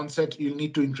the onset, you'll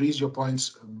need to increase your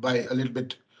points by a little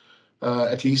bit,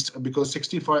 at least, because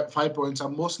 65 points are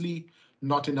mostly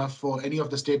not enough for any of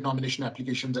the state nomination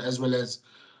applications, as well as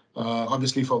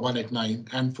obviously for 189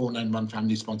 and 491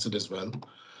 family sponsored as well.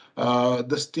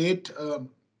 The state,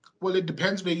 well, it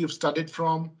depends where you've studied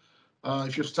from.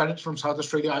 If you've studied from South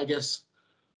Australia, I guess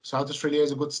South Australia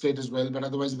is a good state as well, but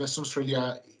otherwise Western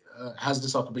Australia has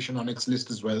this occupation on its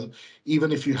list as well,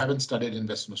 even if you haven't studied in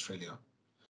Western Australia.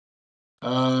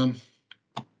 Um,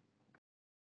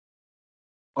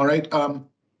 all right,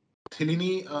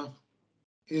 Thilini,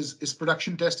 is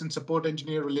production test and support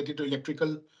engineer related to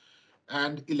electrical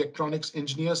and electronics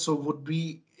engineer? So would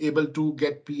we able to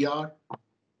get PR?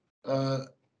 Uh,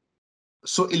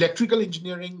 so electrical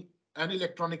engineering and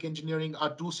electronic engineering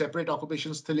are two separate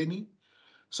occupations, Thilini.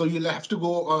 So you'll have to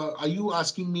go. Are you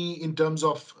asking me in terms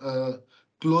of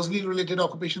closely related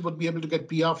occupations would be able to get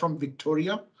PR from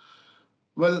Victoria?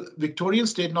 Well, Victorian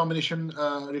state nomination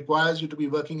requires you to be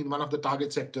working in one of the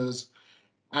target sectors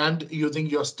and using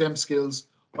your STEM skills.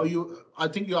 Or I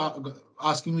think you are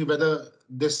asking me whether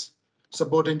this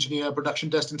support engineer, production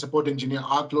test and support engineer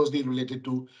are closely related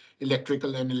to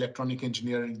electrical and electronic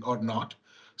engineering or not.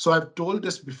 So I've told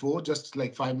this before, just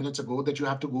like 5 minutes ago, that you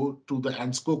have to go to the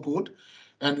ANSCO code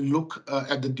and look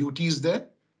at the duties there.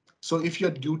 So if your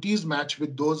duties match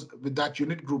with that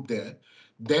unit group there,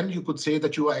 then you could say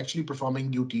that you are actually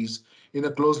performing duties in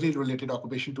a closely related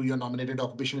occupation to your nominated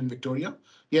occupation in Victoria.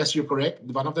 Yes, you're correct.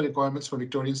 One of the requirements for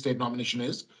Victorian state nomination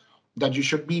is that you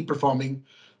should be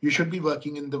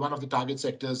working in one of the target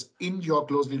sectors in your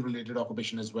closely related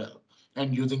occupation as well,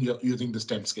 and using the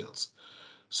STEM skills.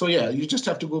 So yeah, you just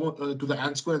have to go to the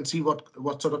ANSCO and see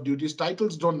what sort of duties.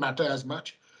 Titles don't matter as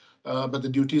much, but the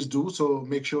duties do. So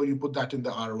make sure you put that in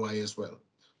the ROI as well.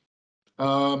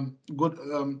 Good.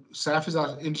 SAF is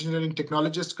our engineering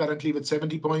technologist currently with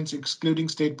 70 points, excluding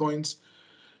state points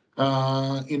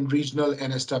in regional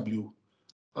NSW.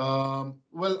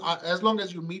 Well, as long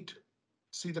as you meet,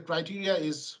 see, the criteria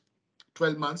is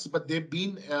 12 months, but they've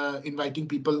been inviting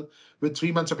people with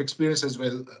 3 months of experience as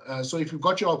well. So if you've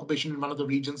got your occupation in one of the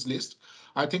regions list,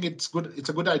 I think it's good. It's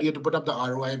a good idea to put up the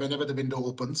ROI whenever the window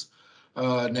opens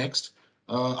next.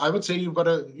 I would say you've got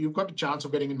a chance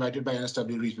of getting invited by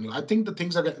NSW regional. I think the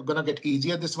things are going to get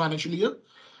easier this financial year.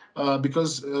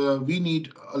 Because we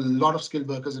need a lot of skilled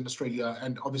workers in Australia,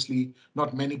 and obviously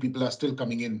not many people are still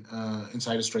coming in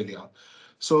inside Australia.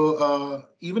 So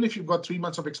even if you've got 3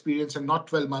 months of experience and not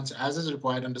 12 months as is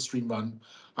required under Stream 1,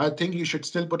 I think you should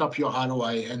still put up your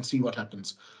ROI and see what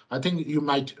happens. I think you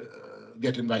might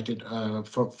get invited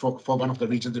for one of the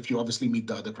regions if you obviously meet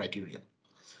the other criteria.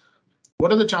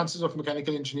 What are the chances of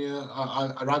mechanical engineer?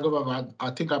 Raghav,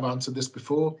 I think I've answered this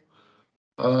before.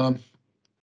 Um,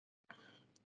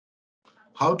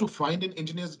 how to find an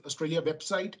Engineers Australia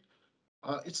website?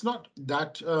 It's not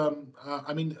that,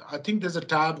 I mean, I think there's a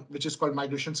tab which is called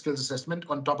Migration Skills Assessment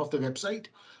on top of the website.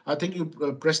 I think you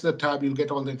press the tab, you'll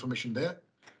get all the information there.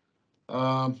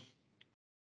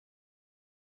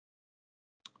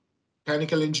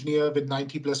 Mechanical engineer with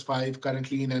 90 plus 5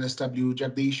 currently in NSW,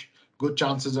 Jagdish, good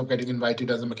chances of getting invited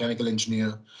as a mechanical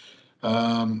engineer.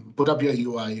 Put up your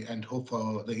UI and hope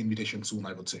for the invitation soon,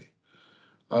 I would say.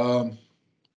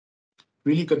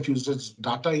 Really confused. Does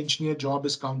data engineer job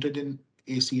is counted in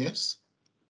ACS?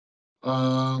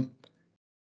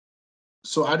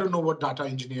 So I don't know what data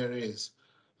engineer is.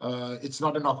 It's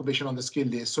not an occupation on the skill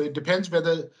list. So it depends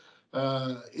whether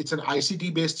it's an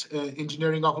ICT-based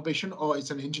engineering occupation or it's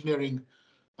an engineering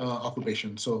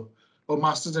occupation. So, or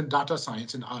masters in data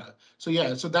science. So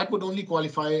yeah, so that would only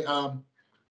qualify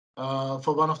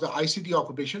for one of the ICT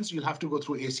occupations. You'll have to go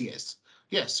through ACS.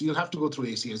 Yes, you'll have to go through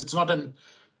ACS. It's not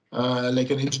like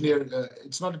an engineer.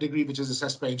 It's not a degree which is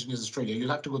assessed by Engineers Australia.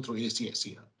 You'll have to go through ACS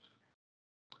here.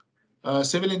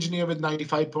 Civil engineer with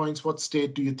 95 points. What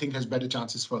state do you think has better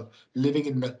chances for living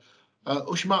in?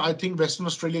 Ushma, I think Western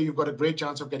Australia, you've got a great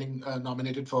chance of getting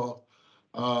nominated for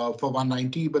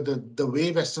 190. But the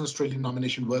way Western Australian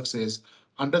nomination works is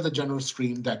under the general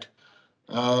stream that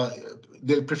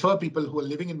they'll prefer people who are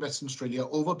living in Western Australia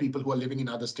over people who are living in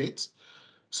other states.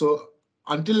 So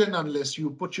until and unless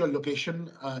you put your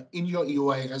location in your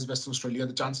EOI as Western Australia,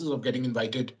 the chances of getting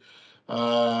invited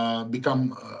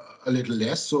become a little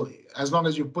less. So as long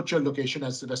as you put your location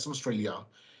as Western Australia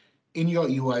in your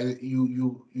EOI,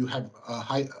 you have a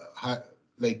high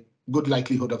like good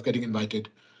likelihood of getting invited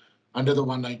under the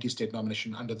 190 state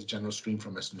nomination under the general stream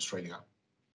from Western Australia.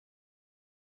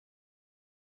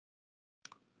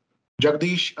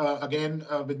 Jagdish, again,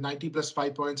 with 90 plus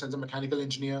 5 points as a mechanical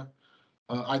engineer,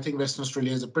 I think Western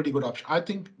Australia is a pretty good option. I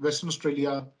think Western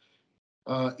Australia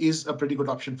is a pretty good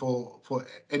option for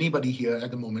anybody here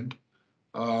at the moment,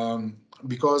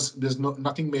 because there's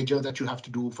nothing major that you have to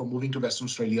do for moving to Western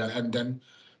Australia and then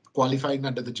qualifying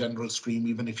under the general stream,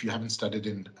 even if you haven't studied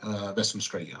in Western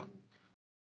Australia.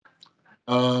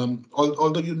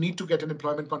 Although you need to get an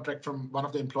employment contract from one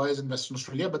of the employers in Western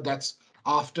Australia, but that's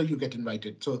after you get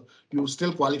invited. So you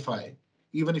still qualify,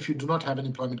 even if you do not have an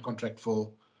employment contract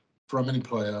from an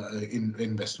employer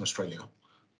in Western Australia.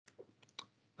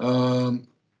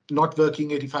 Not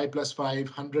working 85 plus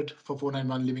 500 for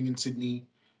 491 living in Sydney.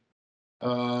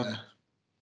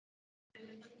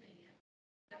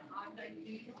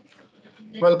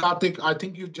 Well, Karthik, I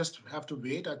think you just have to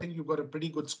wait. I think you've got a pretty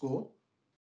good score.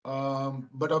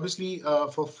 But obviously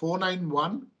for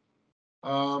 491,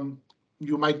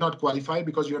 you might not qualify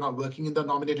because you're not working in the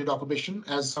nominated occupation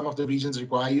as some of the regions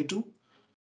require you to.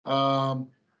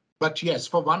 But yes,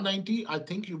 for 190, I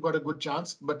think you've got a good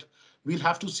chance, but we'll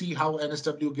have to see how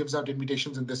NSW gives out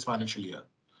invitations in this financial year.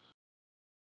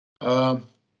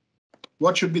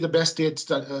 What should be the best state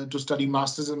to study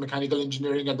masters in mechanical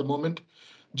engineering at the moment?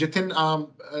 Jitin,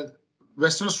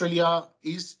 Western Australia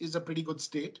is a pretty good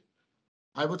state.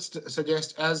 I would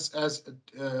suggest, as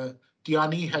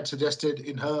Tiani had suggested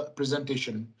in her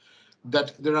presentation,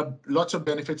 that there are lots of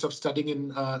benefits of studying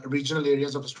in regional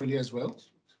areas of Australia as well.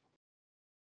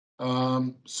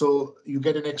 So you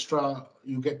get an extra,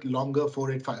 you get longer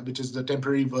 485, which is the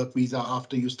temporary work visa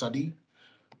after you study.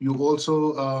 You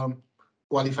also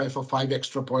qualify for 5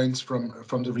 extra points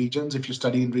from the regions if you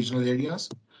study in regional areas.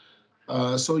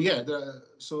 So yeah,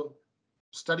 so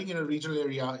studying in a regional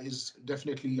area is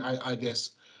definitely, I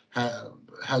guess,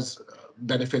 has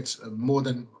benefits more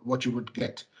than what you would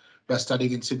get by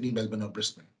studying in Sydney, Melbourne, or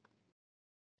Brisbane.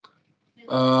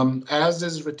 As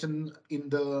is written in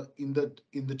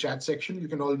the chat section, you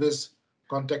can always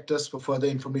contact us for further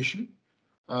information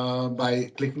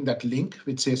by clicking that link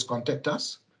which says contact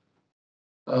us.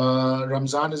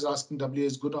 Ramzan is asking, WA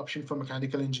is good option for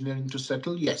mechanical engineering to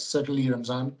settle? Yes, certainly,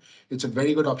 Ramzan. It's a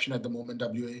very good option at the moment,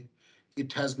 WA.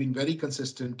 It has been very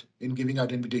consistent in giving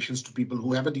out invitations to people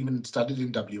who haven't even studied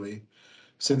in WA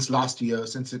since last year,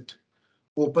 since it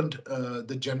opened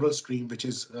the general stream, which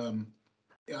is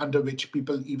under which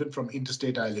people even from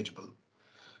interstate are eligible.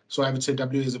 So I would say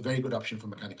WA is a very good option for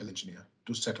mechanical engineer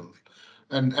to settle.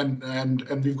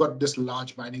 And we've got this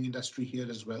large mining industry here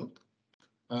as well.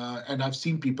 And I've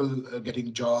seen people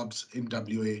getting jobs in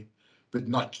WA with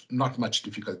not much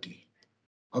difficulty.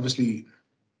 Obviously,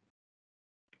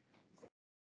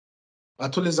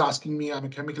 Atul is asking me, I'm a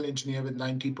chemical engineer with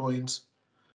 90 points,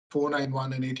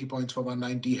 491 and 80 points for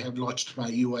 190, have lodged my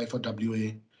EOI for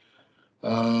WA.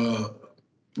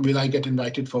 Will I get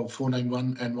invited for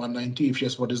 491 and 190? If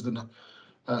yes, what is the...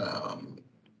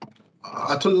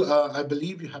 Atul, I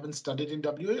believe you haven't studied in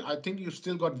WA. I think you've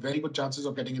still got very good chances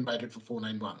of getting invited for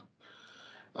 491.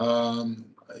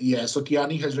 Yeah, so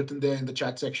Tiani has written there in the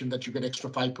chat section that you get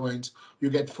extra 5 points. You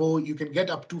can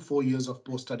get up to 4 years of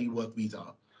post-study work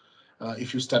visa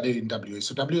if you study in WA.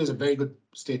 So WA is a very good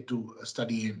state to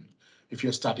study in if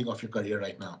you're starting off your career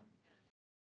right now.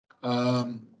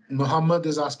 Mohammed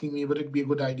is asking me, would it be a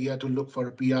good idea to look for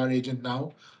a PR agent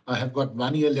now? I have got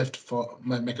 1 year left for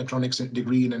my mechatronics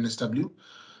degree in NSW.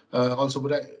 Also,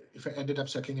 would I, if I ended up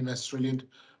settling in Australian?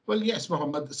 Well, yes,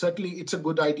 Mohammed, certainly it's a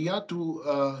good idea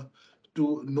to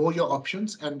know your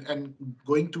options and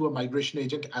going to a migration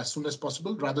agent as soon as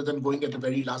possible rather than going at the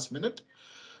very last minute.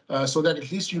 So that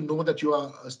at least you know that you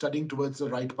are studying towards the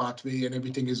right pathway and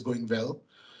everything is going well.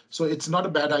 So it's not a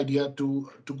bad idea to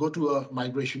go to a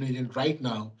migration agent right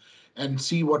now and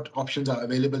see what options are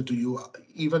available to you,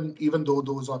 even though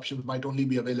those options might only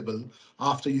be available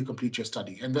after you complete your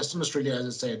study. And Western Australia, as I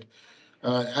said,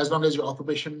 as long as your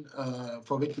occupation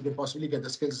for which you can possibly get the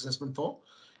skills assessment for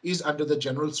is under the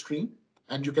general stream,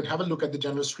 and you can have a look at the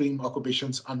general stream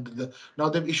occupations under the... Now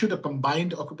they've issued a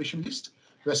combined occupation list,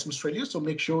 Western Australia, so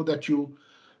make sure that you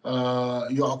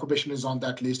your occupation is on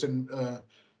that list, and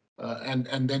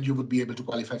then you would be able to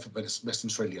qualify for Western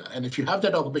Australia. And if you have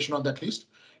that occupation on that list,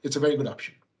 it's a very good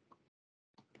option.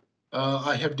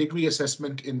 I have degree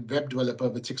assessment in web developer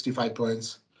with 65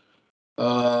 points.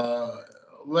 Ekta,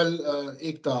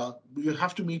 you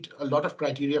have to meet a lot of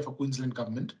criteria for Queensland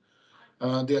government.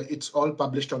 It's all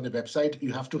published on the website.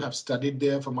 You have to have studied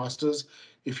there for masters.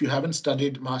 If you haven't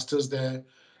studied masters there,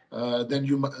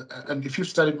 then and if you've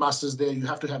studied masters there, you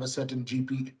have to have a certain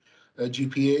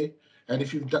GPA. And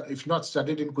if not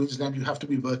studied in Queensland, you have to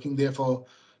be working there for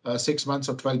 6 months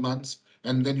or 12 months,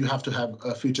 and then you have to have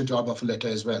a future job offer letter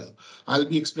as well. I'll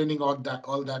be explaining all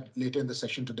that later in the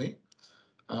session today.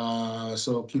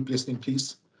 So keep listening,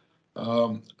 please.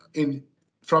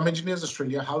 from Engineers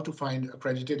Australia, how to find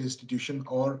accredited institution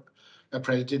or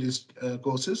accredited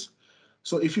courses.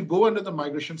 So if you go under the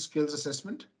migration skills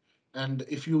assessment, and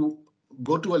if you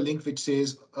go to a link which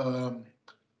says,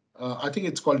 I think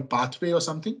it's called Pathway or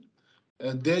something,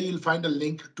 there you'll find a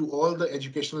link to all the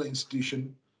educational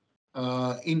institutions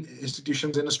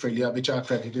in Australia which are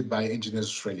accredited by Engineers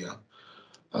Australia.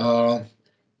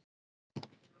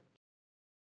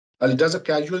 Does a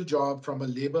casual job from a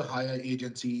labor hire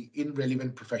agency in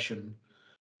relevant profession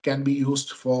can be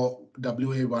used for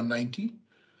WA 190?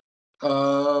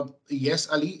 Yes,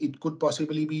 Ali, it could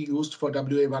possibly be used for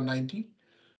WA 190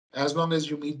 as long as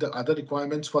you meet the other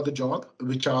requirements for the job,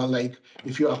 which are like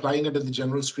if you're applying under the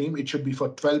general stream, it should be for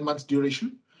 12 months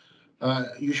duration.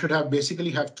 You should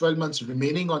basically have 12 months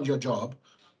remaining on your job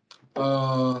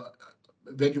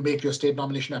when you make your state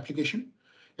nomination application.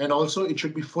 And also it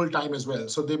should be full time as well.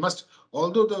 So they must,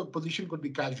 although the position could be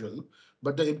casual,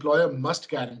 but the employer must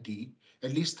guarantee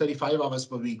at least 35 hours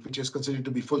per week, which is considered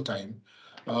to be full time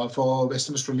for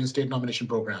Western Australian State Nomination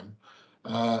Program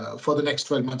for the next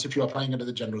 12 months if you're applying under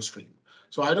the general stream.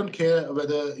 So I don't care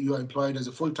whether you are employed as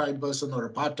a full-time person or a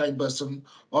part-time person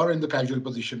or in the casual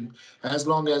position, as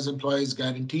long as employer is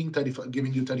guaranteeing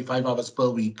giving you 35 hours per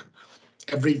week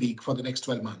every week for the next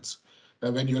 12 months.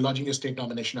 When you're lodging your state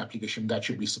nomination application, that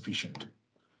should be sufficient.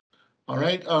 All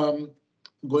right,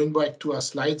 going back to our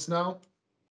slides now.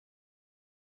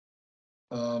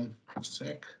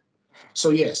 Sec.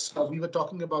 So yes, we were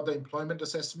talking about the employment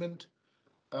assessment.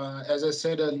 As I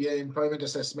said earlier, employment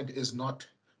assessment is not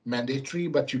mandatory,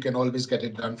 but you can always get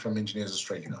it done from Engineers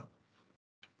Australia.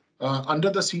 Under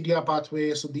the CDR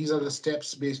pathway, so these are the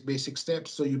steps, basic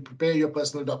steps. So you prepare your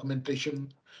personal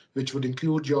documentation, which would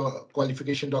include your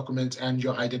qualification documents and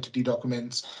your identity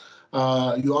documents.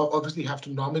 You obviously have to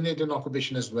nominate an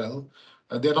occupation as well.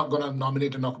 They're not going to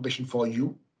nominate an occupation for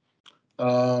you.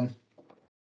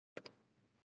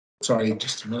 Sorry,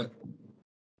 just a minute.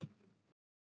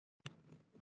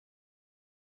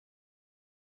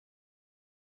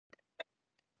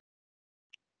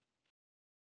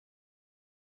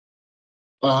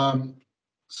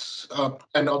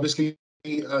 And obviously,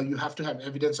 you have to have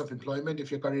evidence of employment if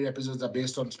your career episodes are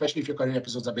based on, especially if your career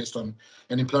episodes are based on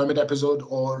an employment episode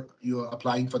or you're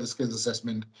applying for the skills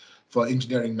assessment for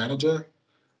engineering manager.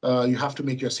 You have to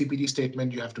make your CPD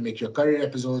statement, you have to make your career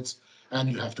episodes, and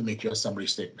you have to make your summary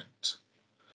statement.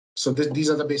 So these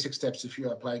are the basic steps if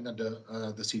you're applying under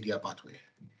the CDR pathway.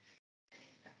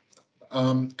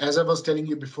 As I was telling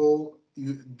you before,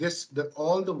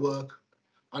 all the work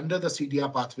under the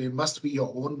CDR pathway must be your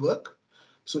own work.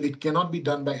 So it cannot be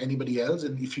done by anybody else.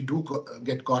 And if you do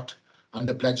get caught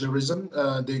under plagiarism,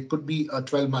 there could be a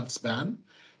 12-month ban.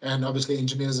 And obviously,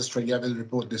 Engineers Australia will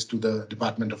report this to the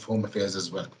Department of Home Affairs as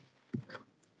well.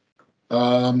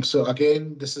 So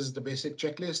again, this is the basic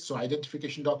checklist. So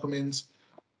identification documents,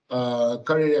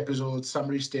 career episodes,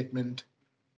 summary statement,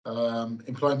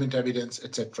 employment evidence,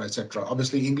 etc., etc.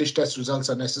 Obviously, English test results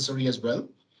are necessary as well.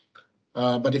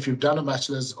 But if you've done a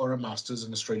bachelor's or a master's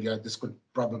in Australia, this could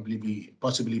possibly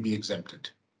be exempted.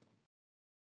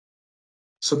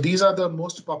 So these are the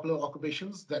most popular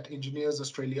occupations that Engineers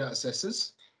Australia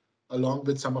assesses, along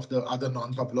with some of the other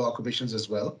non-popular occupations as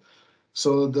well.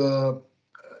 So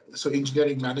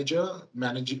engineering manager,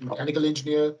 mechanical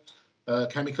engineer,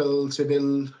 chemical,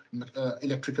 civil,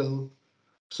 electrical.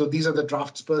 So these are the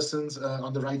draftspersons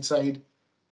on the right side,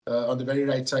 on the very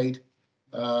right side,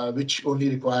 which only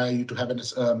require you to have an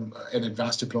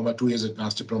advanced diploma, 2 years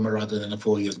advanced diploma rather than a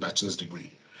 4 years bachelor's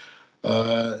degree.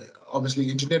 Obviously,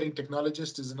 engineering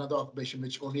technologist is another occupation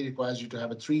which only requires you to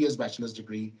have a 3 years bachelor's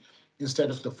degree instead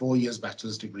of the 4 years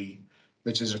bachelor's degree,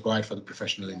 which is required for the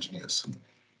professional engineers.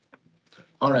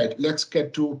 All right, let's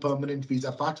get to permanent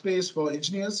visa pathways for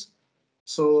engineers.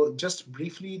 So just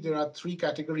briefly, there are 3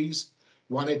 categories: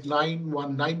 189,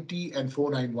 190, and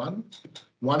 491.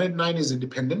 189 is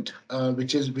independent,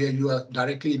 which is where you are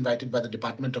directly invited by the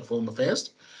Department of Home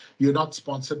Affairs. You're not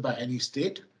sponsored by any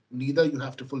state, neither you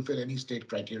have to fulfill any state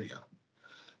criteria.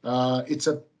 It's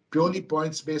a purely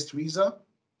points-based visa,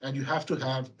 and you have to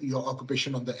have your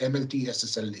occupation on the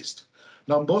MLTSSL list.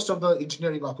 Now, most of the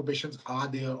engineering occupations are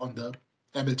there on the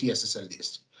MLTSSL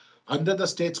list. Under the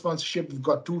state sponsorship, we've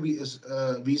got 2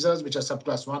 visas, which are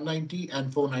subclass 190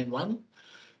 and 491.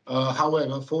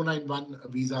 However, 491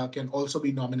 visa can also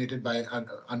be nominated by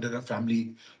a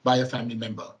family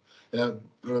member,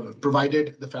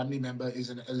 provided the family member is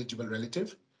an eligible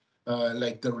relative.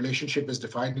 Like the relationship is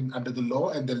defined under the law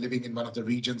and they're living in one of the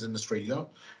regions in Australia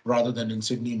rather than in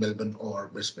Sydney, Melbourne, or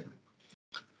Brisbane.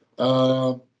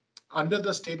 Under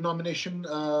the state nomination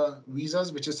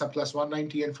visas, which is subclass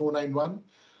 190 and 491,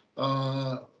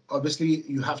 Obviously,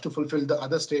 you have to fulfill the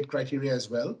other state criteria as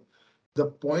well. The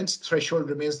points threshold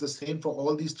remains the same for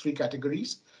all these three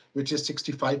categories, which is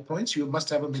 65 points. You must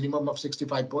have a minimum of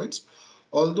 65 points.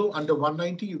 Although under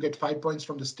 190, you get 5 points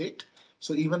from the state.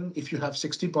 So even if you have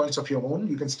 60 points of your own,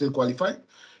 you can still qualify.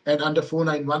 And under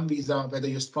 491 visa, whether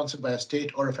you're sponsored by a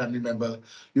state or a family member,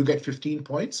 you get 15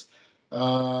 points.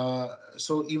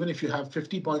 So even if you have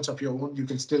 50 points of your own, you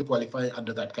can still qualify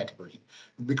under that category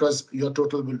because your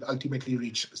total will ultimately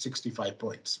reach 65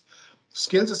 points.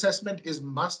 Skills assessment is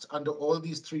must under all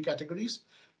these three categories.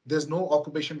 There's no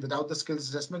occupation without the skills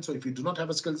assessment. So if you do not have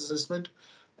a skills assessment,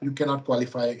 you cannot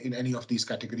qualify in any of these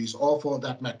categories, or for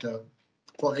that matter,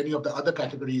 for any of the other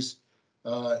categories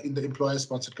in the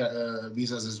employer-sponsored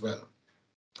visas as well.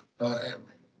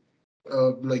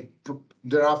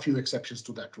 There are a few exceptions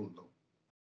to that rule, though.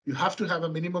 You have to have a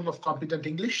minimum of competent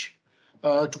English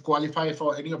to qualify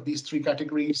for any of these three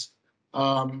categories.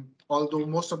 Although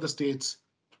most of the states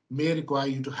may require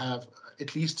you to have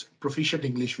at least proficient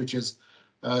English, which is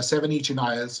 7 each in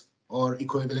IELTS or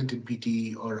equivalent in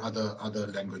PT or other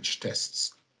language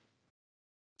tests.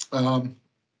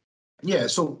 Yeah,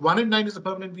 so 189 is a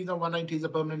permanent visa, 190 is a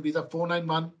permanent visa,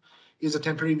 491 is a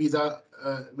temporary visa,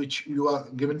 which you are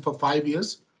given for 5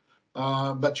 years.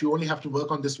 But you only have to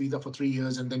work on this visa for 3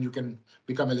 years, and then you can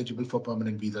become eligible for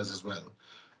permanent visas as well.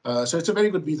 So it's a very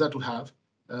good visa to have.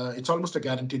 It's almost a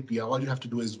guaranteed PR. All you have to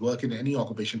do is work in any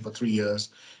occupation for 3 years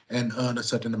and earn a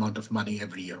certain amount of money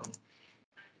every year.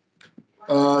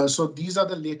 So these are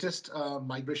the latest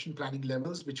migration planning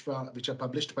levels, which are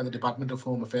published by the Department of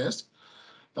Home Affairs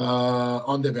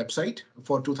on their website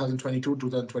for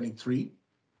 2022-2023.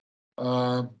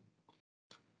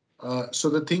 So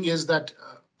the thing is that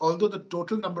although the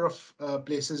total number of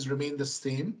places remain the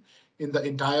same in the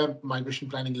entire migration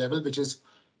planning level, which is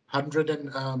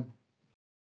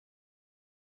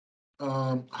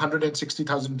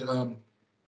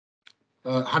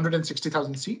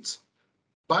 160,000 seats,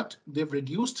 but they've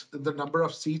reduced the number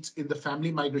of seats in the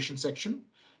family migration section,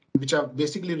 which are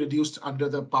basically reduced under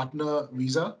the partner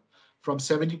visa from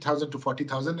 70,000 to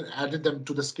 40,000 and added them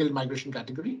to the skilled migration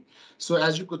category. So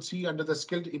as you could see under the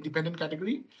skilled independent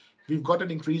category, we've got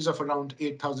an increase of around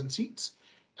 8,000 seats.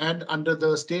 And under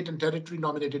the state and territory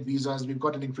nominated visas, we've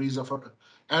got an increase of,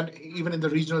 and even in the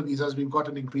regional visas, we've got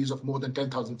an increase of more than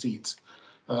 10,000 seats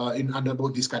under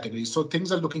both these categories. So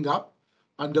things are looking up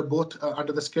under both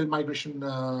under the skilled migration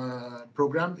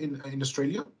program in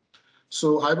Australia.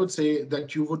 So I would say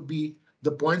that you would be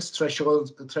the points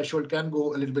threshold can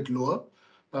go a little bit lower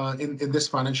in this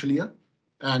financial year,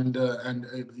 and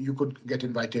you could get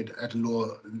invited at a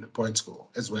lower point score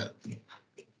as well.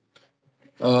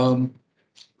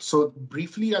 So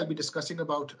briefly, I'll be discussing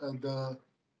about the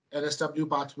NSW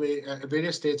pathway,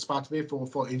 various states pathway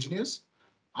for engineers.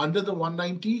 Under the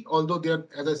 190, although they're,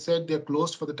 as I said, they're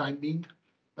closed for the time being,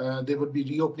 they would be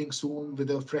reopening soon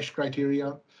with a fresh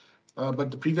criteria.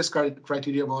 But the previous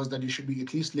criteria was that you should be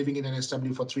at least living in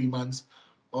NSW for 3 months,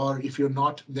 or if you're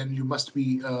not, then you must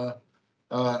be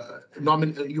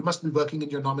working in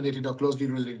your nominated or closely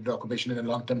related occupation in a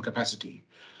long-term capacity,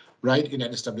 right? In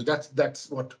NSW,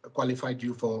 that's what qualified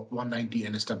you for 190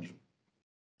 NSW.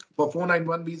 For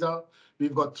 491 visa,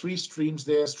 we've got 3 streams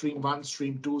there: stream 1,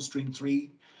 stream 2, stream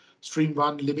 3. Stream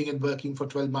 1, living and working for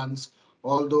 12 months,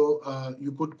 although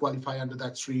you could qualify under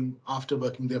that stream after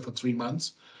working there for 3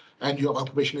 months, and your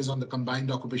occupation is on the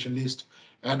combined occupation list.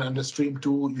 And under stream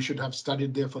 2, you should have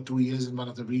studied there for 2 years in one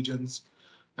of the regions.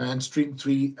 And stream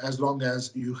 3, as long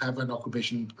as you have an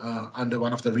occupation under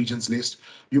one of the regions list,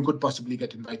 you could possibly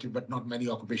get invited, but not many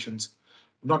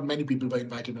people were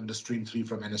invited under stream 3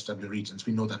 from NSW regions.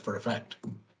 We know that for a fact.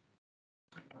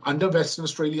 Under Western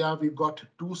Australia, we've got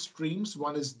 2 streams.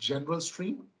 One is general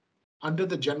stream. Under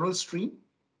the general stream,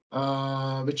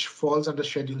 which falls under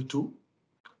Schedule 2,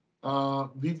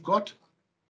 we've got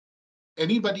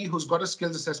anybody who's got a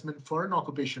skills assessment for an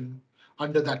occupation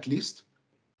under that list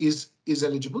is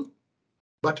eligible.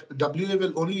 But WA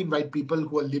will only invite people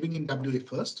who are living in WA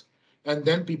first, and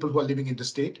then people who are living in the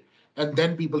state, and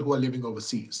then people who are living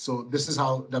overseas. So this is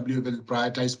how WA will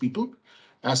prioritize people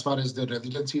as far as the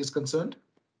residency is concerned.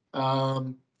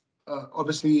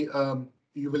 Obviously,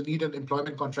 you will need an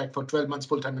employment contract for 12 months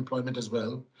full-time employment as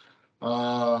well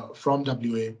from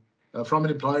WA, from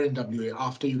an employer in WA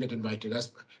after you get invited,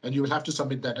 and you will have to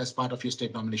submit that as part of your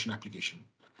state nomination application.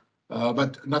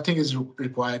 But nothing is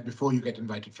required before you get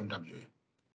invited from WA.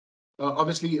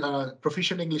 Obviously,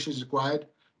 proficient English is required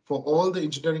for all the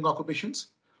engineering occupations.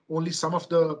 Only some of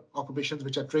the occupations,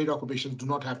 which are trade occupations, do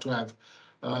not have to have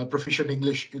proficient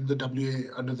English in the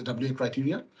WA under the WA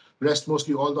criteria. Rest,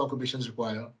 mostly all the occupations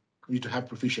require you to have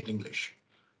proficient English.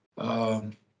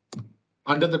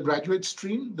 Under the graduate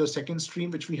stream, the second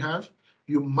stream which we have,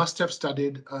 you must have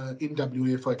studied in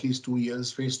WA for at least 2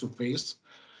 years face to face.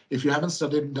 If you haven't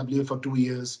studied in WA for 2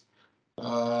 years,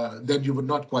 then you would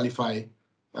not qualify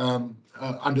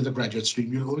under the graduate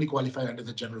stream. You'll only qualify under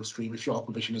the general stream if your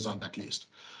occupation is on that list.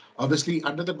 Obviously,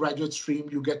 under the graduate stream,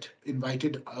 you get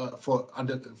invited for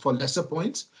lesser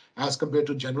points as compared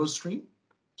to general stream.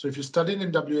 So if you studied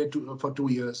in WA for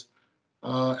 2 years,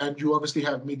 and you obviously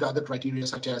meet the other criteria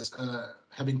such as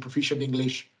having proficient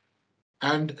English,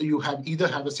 and you either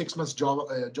have a 6 months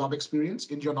job experience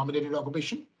in your nominated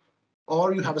occupation,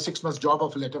 or you have a 6 months job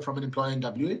offer letter from an employer in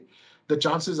WA, the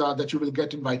chances are that you will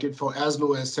get invited for as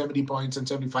low as 70 points and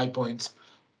 75 points,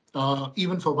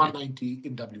 even for 190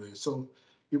 in WA. So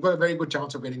you've got a very good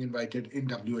chance of getting invited in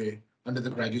WA under the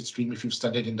graduate stream if you've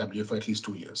studied in WA for at least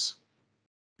 2 years.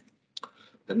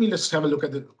 Let's have a look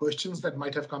at the questions that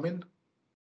might have come in.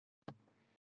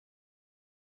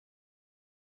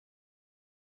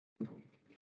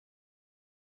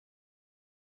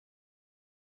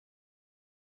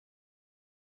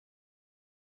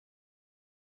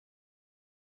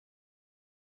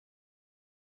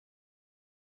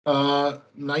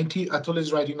 Atul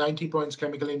is writing 90 points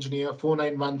chemical engineer,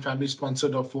 491 family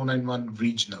sponsored or 491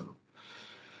 regional.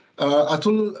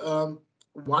 Atul,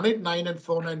 189 and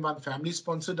 491 family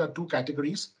sponsored are two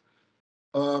categories.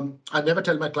 I never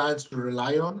tell my clients to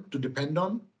rely on, to depend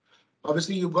on.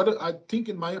 Obviously, you've got I think,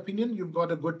 in my opinion, you've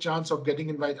got a good chance of getting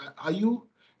invited. Are you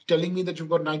telling me that you've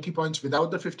got 90 points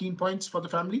without the 15 points for the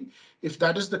family? If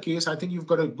that is the case, I think you've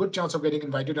got a good chance of getting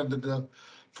invited under the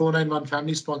 491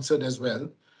 family sponsored as well.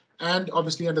 And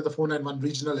obviously under the 491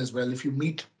 regional as well, if you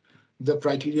meet the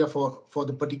criteria for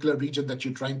the particular region that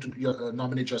you're trying to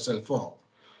nominate yourself for.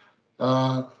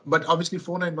 But obviously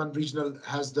 491 regional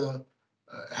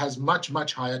has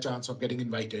much higher chance of getting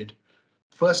invited.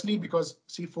 Firstly, because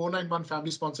 491 family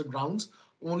sponsored rounds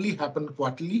only happen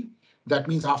quarterly. That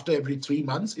means after every 3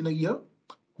 months in a year,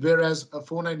 whereas a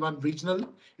 491 regional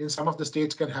in some of the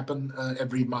states can happen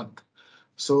every month.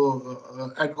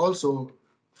 So, and also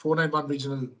 491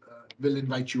 regional will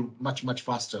invite you much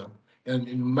faster and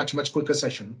in much quicker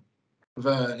session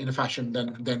in a fashion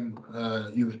than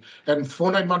you. And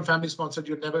 491 family sponsored,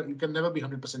 you can never be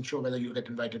 100% sure whether you'll get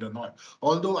invited or not.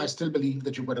 Although I still believe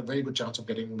that you've got a very good chance of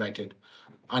getting invited,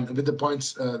 and with the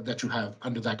points that you have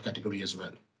under that category as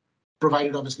well,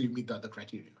 provided obviously you meet the other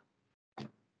criteria.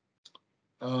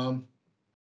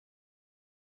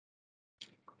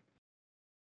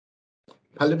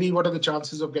 Pallavi, what are the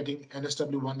chances of getting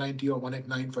NSW 190 or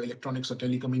 189 for electronics or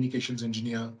telecommunications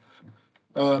engineer?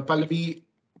 Pallavi,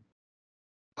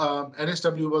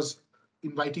 NSW was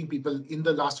inviting people in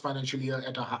the last financial year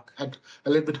at a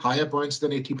little bit higher points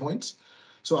than 80 points.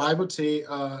 So I would say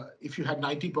if you had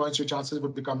 90 points, your chances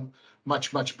would become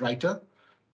much brighter.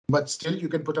 But still, you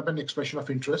can put up an expression of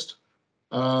interest.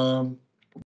 I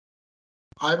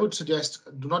would suggest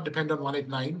do not depend on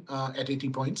 189 at 80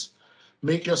 points.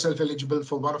 Make yourself eligible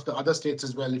for one of the other states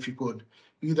as well if you could,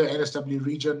 either NSW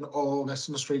region or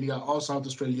Western Australia or South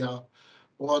Australia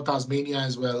or Tasmania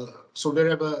as well. So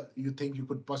wherever you think you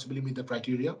could possibly meet the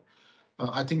criteria,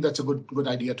 I think that's a good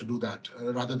idea to do that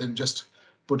rather than just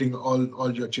putting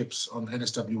all your chips on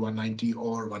NSW 190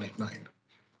 or 189.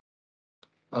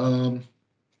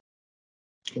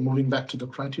 Okay, moving back to the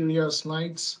criteria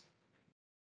slides.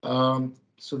 So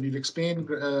we've explained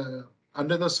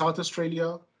under the South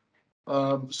Australia.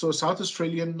 So South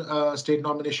Australian state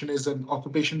nomination is an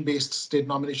occupation-based state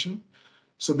nomination.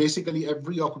 So basically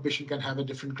every occupation can have a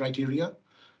different criteria.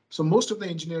 So most of the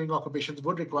engineering occupations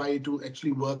would require you to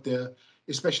actually work there,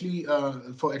 especially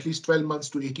for at least 12 months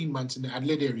to 18 months in the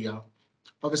Adelaide area.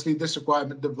 Obviously this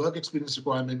requirement, the work experience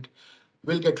requirement,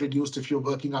 will get reduced if you're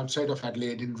working outside of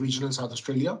Adelaide in regional South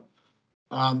Australia.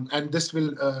 And this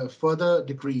will further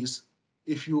decrease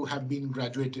if you have been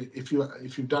graduated, if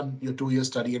you've done your 2-year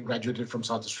study and graduated from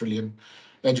South Australian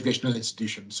educational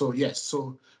institution. So yes,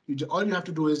 so all you have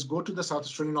to do is go to the South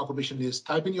Australian occupation list,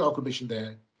 type in your occupation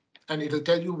there, and it'll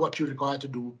tell you what you require to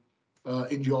do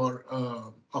in your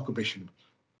occupation.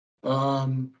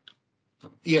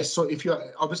 Yes, so if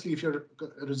you're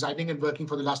residing and working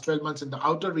for the last 12 months in the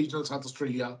outer regional South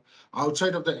Australia,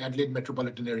 outside of the Adelaide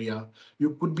metropolitan area,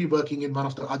 you could be working in one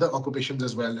of the other occupations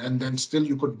as well, and then still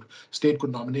state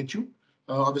could nominate you.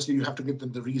 Obviously, you have to give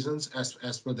them the reasons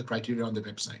as per the criteria on the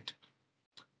website.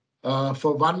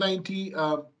 For 190,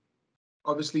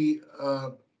 obviously,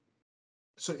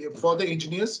 so for the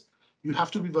engineers, you have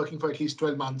to be working for at least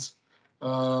 12 months.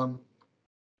 12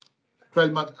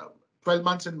 months. 12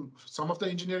 months in some of the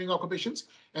engineering occupations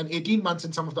and 18 months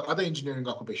in some of the other engineering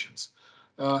occupations.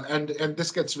 And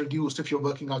this gets reduced if you're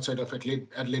working outside of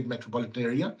Adelaide metropolitan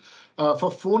area.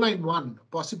 For 491,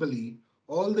 possibly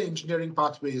all the engineering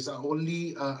pathways are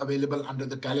only available under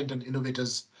the Talent and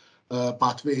Innovators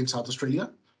pathway in South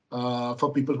Australia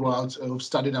for people who've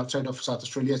studied outside of South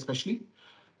Australia, especially.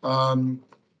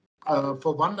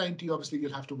 For 190, obviously,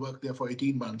 you'll have to work there for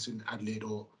 18 months in Adelaide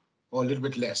or a little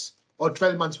bit less, or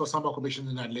 12 months for some occupations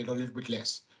in Adelaide or a little bit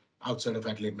less outside of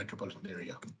Adelaide metropolitan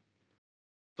area.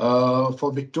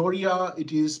 For Victoria,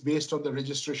 it is based on the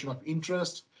registration of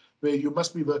interest, where you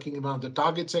must be working in one of the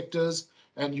target sectors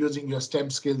and using your STEM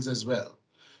skills as well.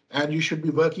 And you should be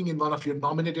working in one of your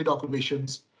nominated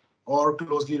occupations or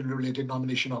closely related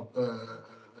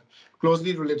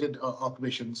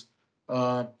occupations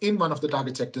in one of the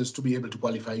target sectors to be able to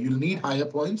qualify. You'll need higher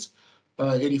points,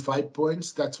 85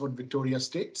 points. That's what Victoria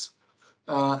states.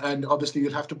 And obviously,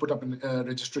 you'll have to put up a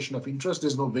registration of interest.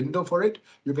 There's no window for it.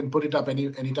 You can put it up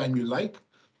anytime you like.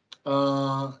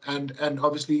 And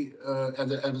obviously,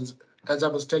 as I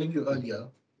was telling you earlier,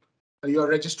 your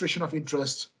registration of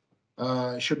interest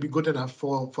should be good enough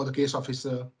for the case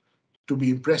officer to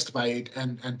be impressed by it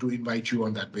and to invite you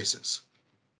on that basis.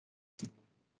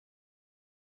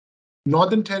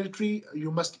 Northern Territory, you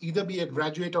must either be a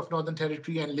graduate of Northern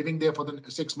Territory and living there for the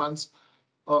 6 months,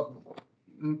 or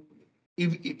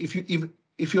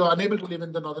if you are unable to live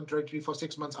in the Northern Territory for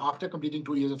 6 months after completing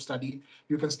 2 years of study,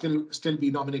 you can still be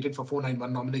nominated for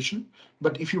 491 nomination.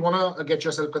 But if you want to get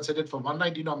yourself considered for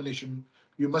 190 nomination,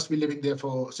 you must be living there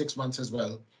for 6 months as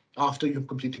well after you've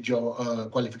completed your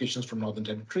qualifications from Northern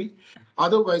Territory.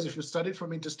 Otherwise, if you studied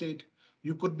from interstate,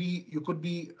 you could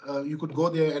go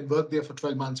there and work there for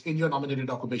 12 months in your nominated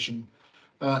occupation,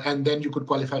 and then you could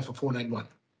qualify for 491.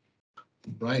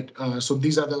 Right. So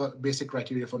these are the basic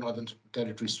criteria for Northern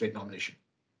Territory straight nomination.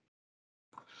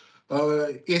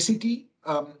 ACT,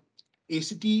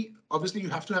 obviously you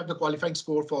have to have the qualifying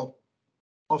score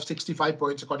of 65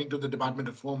 points according to the Department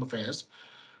of Home Affairs,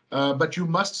 but you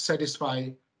must satisfy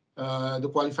the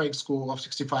qualifying score of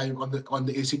 65 on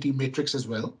the ACT matrix as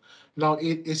well. Now,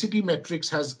 ACT matrix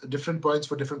has different points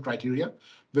for different criteria,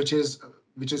 which is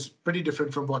pretty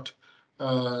different from what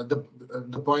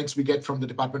the points we get from the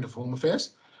Department of Home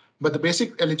Affairs. But the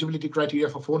basic eligibility criteria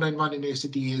for 491 in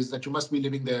ACT is that you must be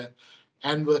living there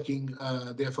and working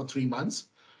there for 3 months.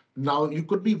 Now, you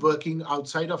could be working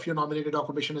outside of your nominated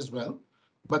occupation as well,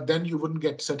 but then you wouldn't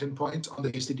get certain points on the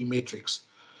ACT matrix.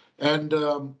 And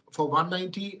for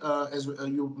 190,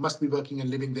 you must be working and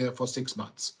living there for 6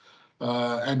 months.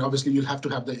 And obviously, you'll have to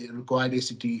have the required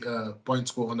ACT point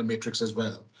score on the matrix as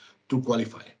well to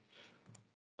qualify.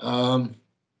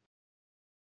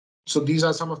 So these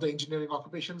are some of the engineering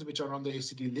occupations which are on the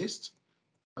ACT list,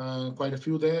 quite a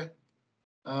few there.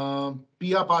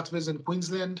 PR pathways in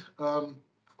Queensland,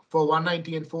 for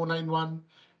 190 and 491,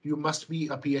 you must be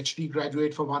a PhD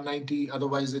graduate for 190,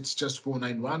 otherwise it's just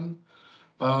 491.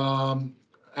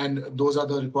 And those are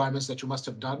the requirements that you must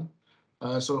have done.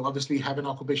 So obviously have an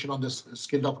occupation on this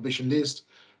skilled occupation list.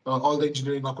 All the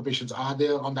engineering occupations are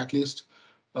there on that list.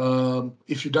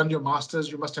 If you've done your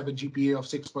master's, you must have a GPA of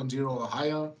 6.0 or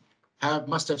higher,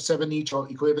 must have 7 each or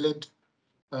equivalent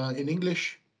in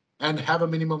English, and have a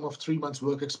minimum of 3 months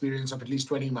work experience of at least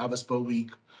 20 hours per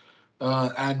week,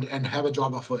 and have a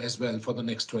job offer as well for the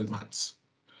next 12 months.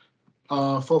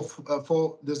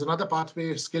 There's another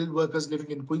pathway, skilled workers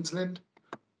living in Queensland,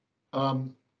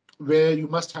 where you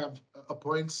must have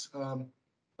points of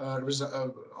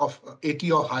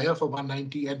 80 or higher for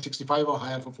 190 and 65 or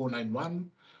higher for 491.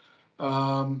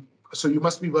 So you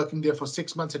must be working there for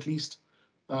 6 months at least,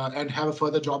 and have a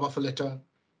further job offer letter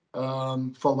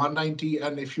for 190.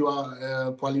 And if you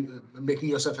are making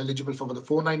yourself eligible for the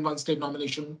 491 state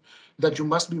nomination, that you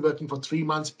must be working for 3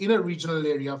 months in a regional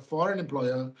area for an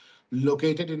employer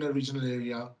located in a regional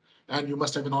area, and you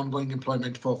must have an ongoing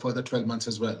employment for further 12 months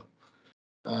as well.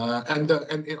 And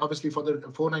obviously for the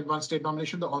 491 state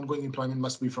nomination, the ongoing employment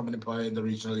must be from an employer in the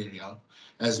regional area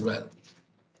as well.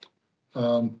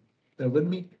 Bear with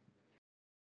me.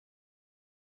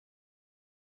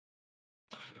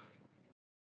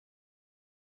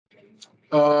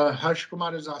 Harsh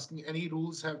Kumar is asking, any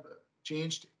rules have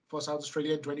changed for South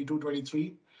Australia in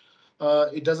 22-23?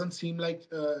 It doesn't seem like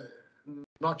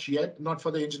not yet, not for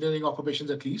the engineering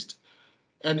occupations at least.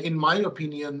 And in my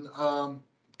opinion,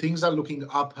 things are looking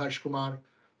up, Harsh Kumar.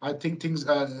 I think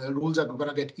rules are going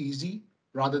to get easy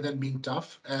rather than being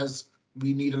tough, as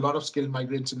we need a lot of skilled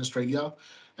migrants in Australia.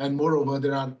 And moreover,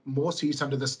 there are more seats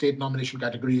under the state nomination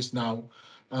categories now,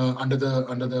 under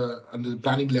the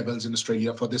planning levels in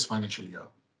Australia for this financial year.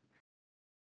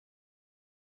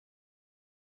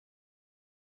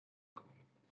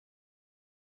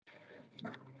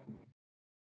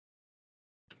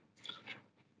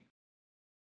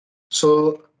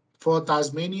 So for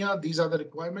Tasmania, these are the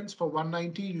requirements. For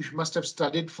 190, you must have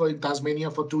studied in Tasmania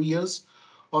for 2 years,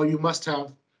 or you must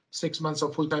have 6 months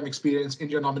of full-time experience in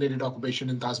your nominated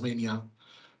occupation in Tasmania.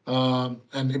 An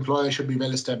employer should be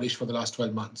well established for the last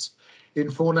 12 months. In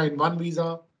 491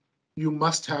 visa, you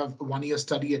must have 1 year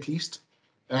study at least,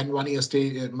 and 1 year stay.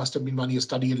 It must have been 1 year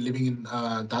study and living in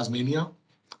Tasmania,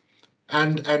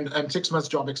 and 6 months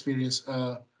job experience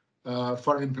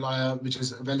for an employer which is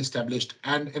well established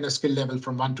and in a skill level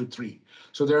from 1 to 3.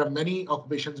 So there are many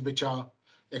occupations which are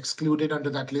excluded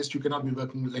under that list. You cannot be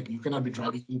working, like you cannot be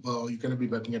driving Uber, or you cannot be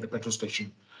working at a petrol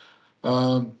station.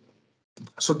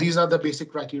 So these are the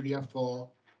basic criteria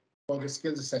for the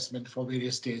skills assessment for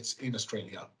various states in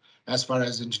Australia, as far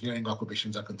as engineering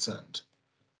occupations are concerned.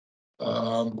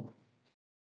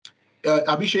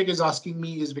 Abhishek is asking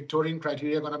me, is Victorian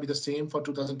criteria going to be the same for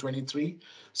 2023?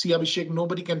 See, Abhishek,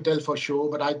 nobody can tell for sure,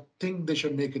 but I think they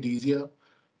should make it easier.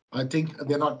 I think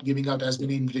they're not giving out as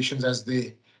many invitations as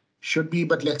they should be,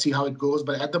 but let's see how it goes.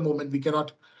 But at the moment, we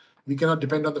cannot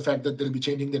depend on the fact that they'll be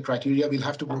changing their criteria. We'll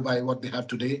have to go by what they have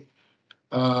today.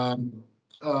 Um,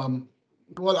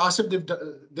 well, Aussizz,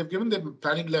 they've given them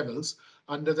planning levels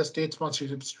under the state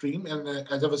sponsorship stream, and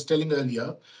as I was telling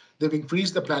earlier, they've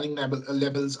increased the planning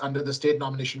levels under the state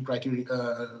nomination criteria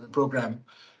program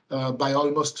by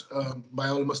almost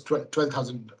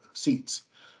 12,000 seats.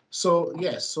 So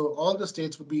yes, so all the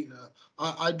states would be.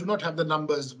 I do not have the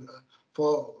numbers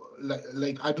for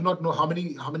like I do not know how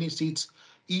many seats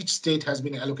each state has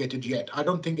been allocated yet. I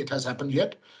don't think it has happened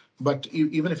yet, but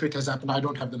even if it has happened, I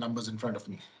don't have the numbers in front of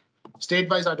me.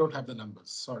 State-wise, I don't have the numbers.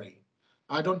 Sorry,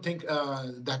 I don't think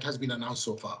that has been announced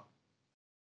so far.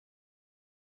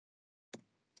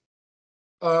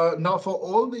 Now, for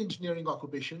all the engineering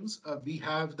occupations, we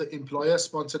have the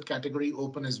employer-sponsored category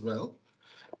open as well.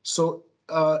 So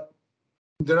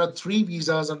there are 3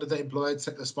 visas under the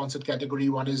employer-sponsored category.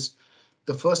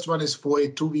 The first one is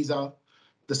 482 visa,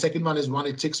 the second one is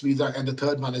 186 visa, and the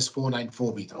third one is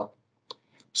 494 visa.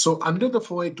 So under the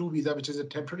 482 visa, which is a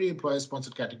temporary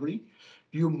employer-sponsored category,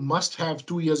 you must have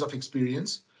 2 years of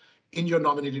experience in your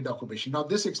nominated occupation. Now,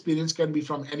 this experience can be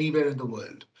from anywhere in the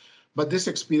world, but this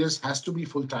experience has to be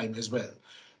full-time as well.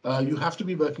 You have to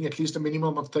be working at least a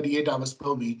minimum of 38 hours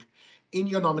per week in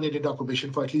your nominated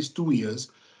occupation for at least 2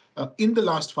 years in the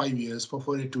last 5 years for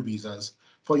 482 visas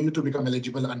for you to become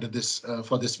eligible under this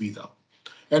for this visa.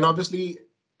 And obviously,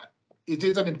 it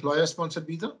is an employer-sponsored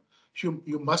visa.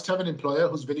 You must have an employer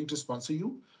who's willing to sponsor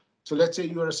you. So let's say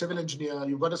you are a civil engineer,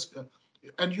 you've got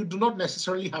and you do not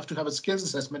necessarily have to have a skills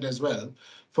assessment as well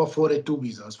for 482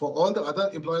 visas. For all the other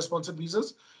employer-sponsored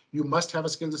visas, you must have a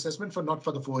skills assessment not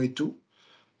for the 482.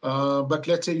 But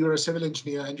let's say you're a civil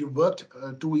engineer and you've worked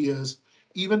 2 years,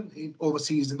 even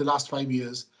overseas in the last 5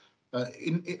 years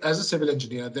as a civil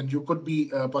engineer, then you could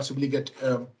be possibly get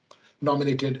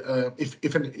nominated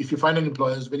if you find an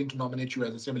employer who's willing to nominate you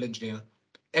as a civil engineer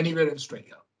anywhere in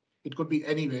Australia. It could be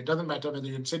anywhere. It doesn't matter whether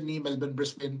you're in Sydney, Melbourne,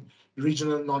 Brisbane,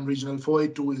 regional, non-regional.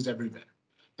 482 is everywhere.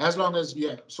 As long as,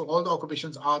 so all the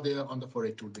occupations are there on the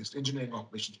 482 list, engineering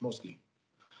occupations mostly.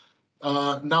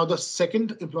 Now, the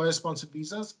second employer-sponsored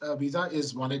visa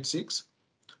is 186,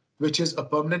 which is a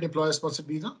permanent employer-sponsored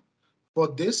visa. For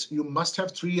this, you must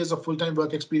have 3 years of full-time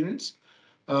work experience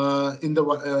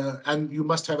and you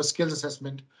must have a skills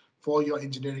assessment for your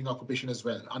engineering occupation as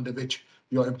well, under which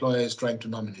your employer is trying to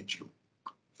nominate you.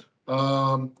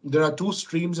 There are 2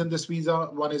 streams in this visa.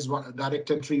 One is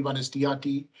direct entry, one is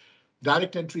TRT.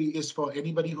 Direct entry is for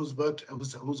anybody who's got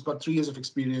 3 years of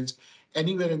experience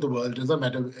anywhere in the world. Doesn't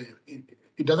matter.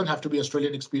 It doesn't have to be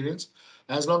Australian experience,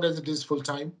 as long as it is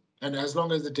full-time and as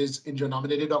long as it is in your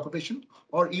nominated occupation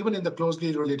or even in the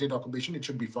closely related occupation, it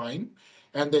should be fine.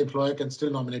 And the employer can still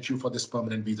nominate you for this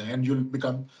permanent visa, and you'll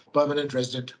become permanent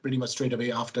resident pretty much straight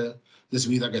away after this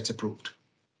visa gets approved.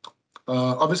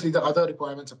 Obviously, the other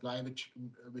requirements apply,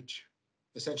 which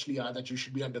essentially are that you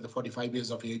should be under the 45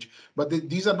 years of age. But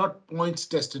these are not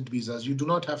points-tested visas. You do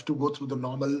not have to go through the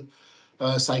normal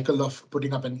cycle of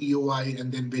putting up an EOI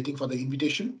and then waiting for the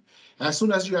invitation. As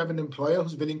soon as you have an employer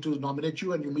who's willing to nominate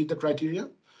you and you meet the criteria,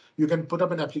 you can put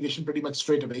up an application pretty much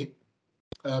straight away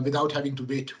without having to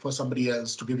wait for somebody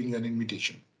else to giving you an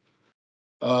invitation.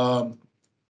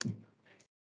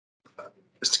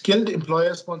 Skilled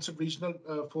employer-sponsored regional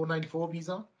 494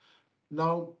 visa.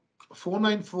 Now,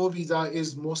 494 visa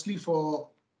is mostly for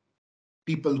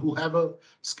people who have a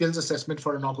skills assessment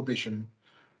for an occupation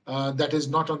that is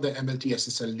not on the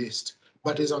MLTSSL list,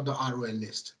 but is on the ROL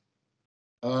list.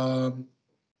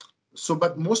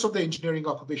 But most of the engineering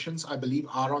occupations, I believe,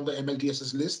 are on the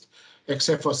MLTSS list,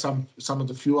 except for some of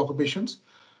the few occupations.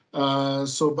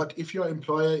 But if your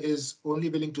employer is only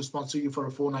willing to sponsor you for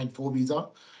a 494 visa,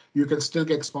 you can still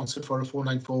get sponsored for a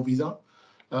 494 visa.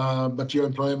 But your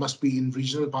employer must be in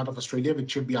regional part of Australia,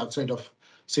 which should be outside of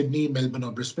Sydney, Melbourne,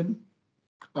 or Brisbane.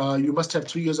 You must have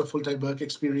 3 years of full-time work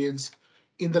experience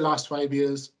in the last 5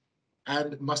 years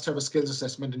and must have a skills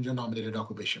assessment in your nominated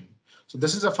occupation. So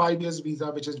this is a 5 years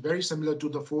visa, which is very similar to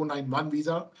the 491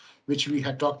 visa, which we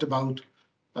had talked about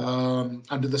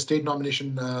under the state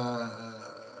nomination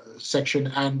section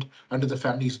and under the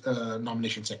family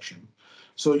nomination section.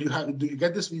 So you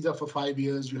get this visa for 5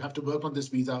 years. You have to work on this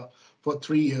visa for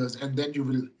 3 years, and then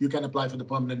you can apply for the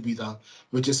permanent visa,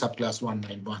 which is subclass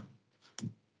 191.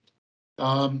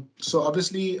 So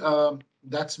obviously,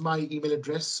 that's my email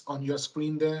address on your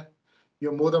screen there.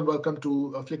 You're more than welcome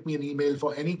to flick me an email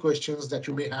for any questions that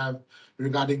you may have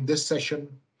regarding this session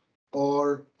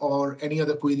or any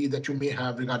other query that you may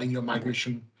have regarding your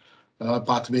migration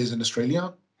pathways in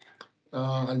Australia.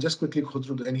 I'll just quickly go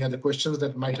through any other questions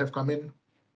that might have come in.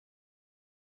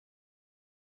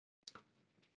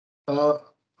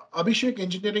 Abhishek,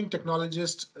 engineering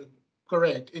technologist,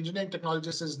 correct. Engineering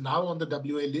technologist is now on the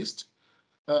WA list.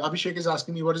 Abhishek is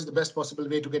asking me what is the best possible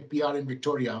way to get PR in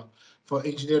Victoria for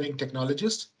engineering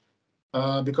technologist,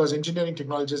 because engineering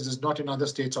technologist is not in other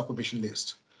states' occupation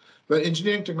list. Well,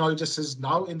 engineering technologist is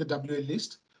now in the WA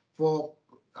list for,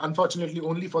 unfortunately,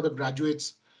 only for the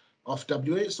graduates of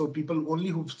WA. So people only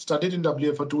who've studied in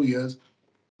WA for 2 years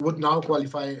would now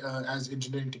qualify as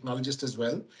engineering technologist as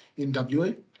well in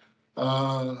WA.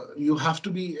 You have to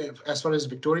be, as far as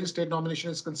Victorian state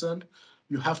nomination is concerned,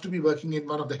 you have to be working in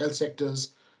one of the health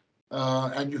sectors,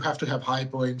 and you have to have high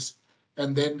points,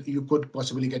 and then you could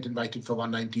possibly get invited for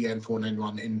 190 and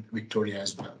 491 in Victoria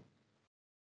as well.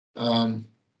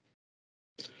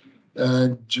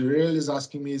 Jareel is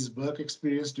asking me, is work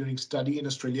experience during study in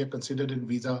Australia considered in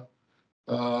visa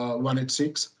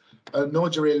 186? No,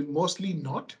 Jareel, mostly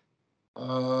not.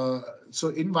 So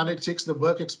in 186, the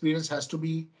work experience has to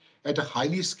be at a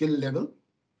highly skilled level.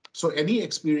 So any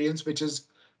experience which is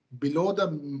below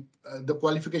the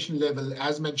qualification level,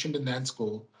 as mentioned in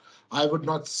NANSCO, I would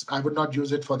not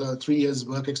use it for the 3 years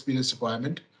work experience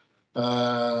requirement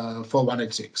for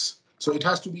 186. So it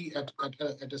has to be at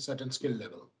a certain skill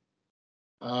level.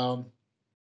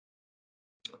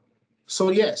 So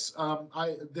yes,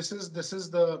 this is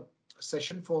the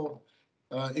session for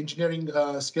engineering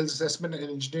skills assessment and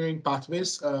engineering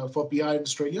pathways for PR in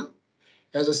Australia.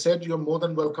 As I said, you're more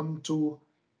than welcome to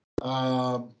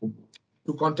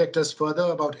contact us further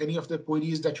about any of the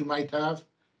queries that you might have.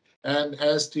 And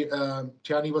as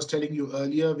Tiani was telling you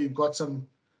earlier, we've got some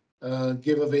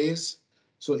giveaways.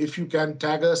 So if you can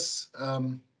tag us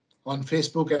on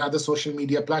Facebook and other social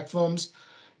media platforms,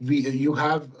 we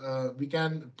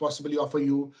can possibly offer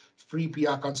you free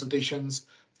PR consultations,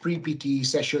 free PT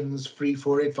sessions, free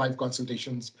 485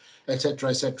 consultations,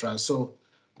 etc., etc. So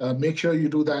make sure you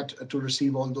do that to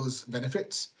receive all those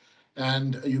benefits,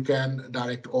 and you can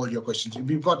direct all your questions.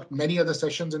 We've got many other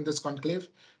sessions in this conclave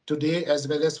today as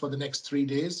well as for the next 3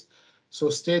 days.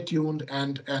 So stay tuned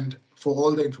and for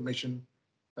all the information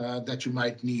that you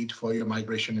might need for your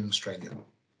migration in Australia.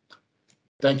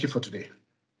 Thank you for today.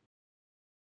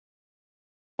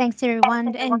 Thanks,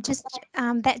 everyone. And just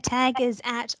that tag is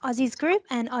at Aussizz Group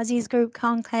and Aussizz Group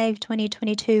Conclave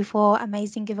 2022 for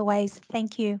amazing giveaways.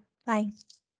 Thank you. Bye.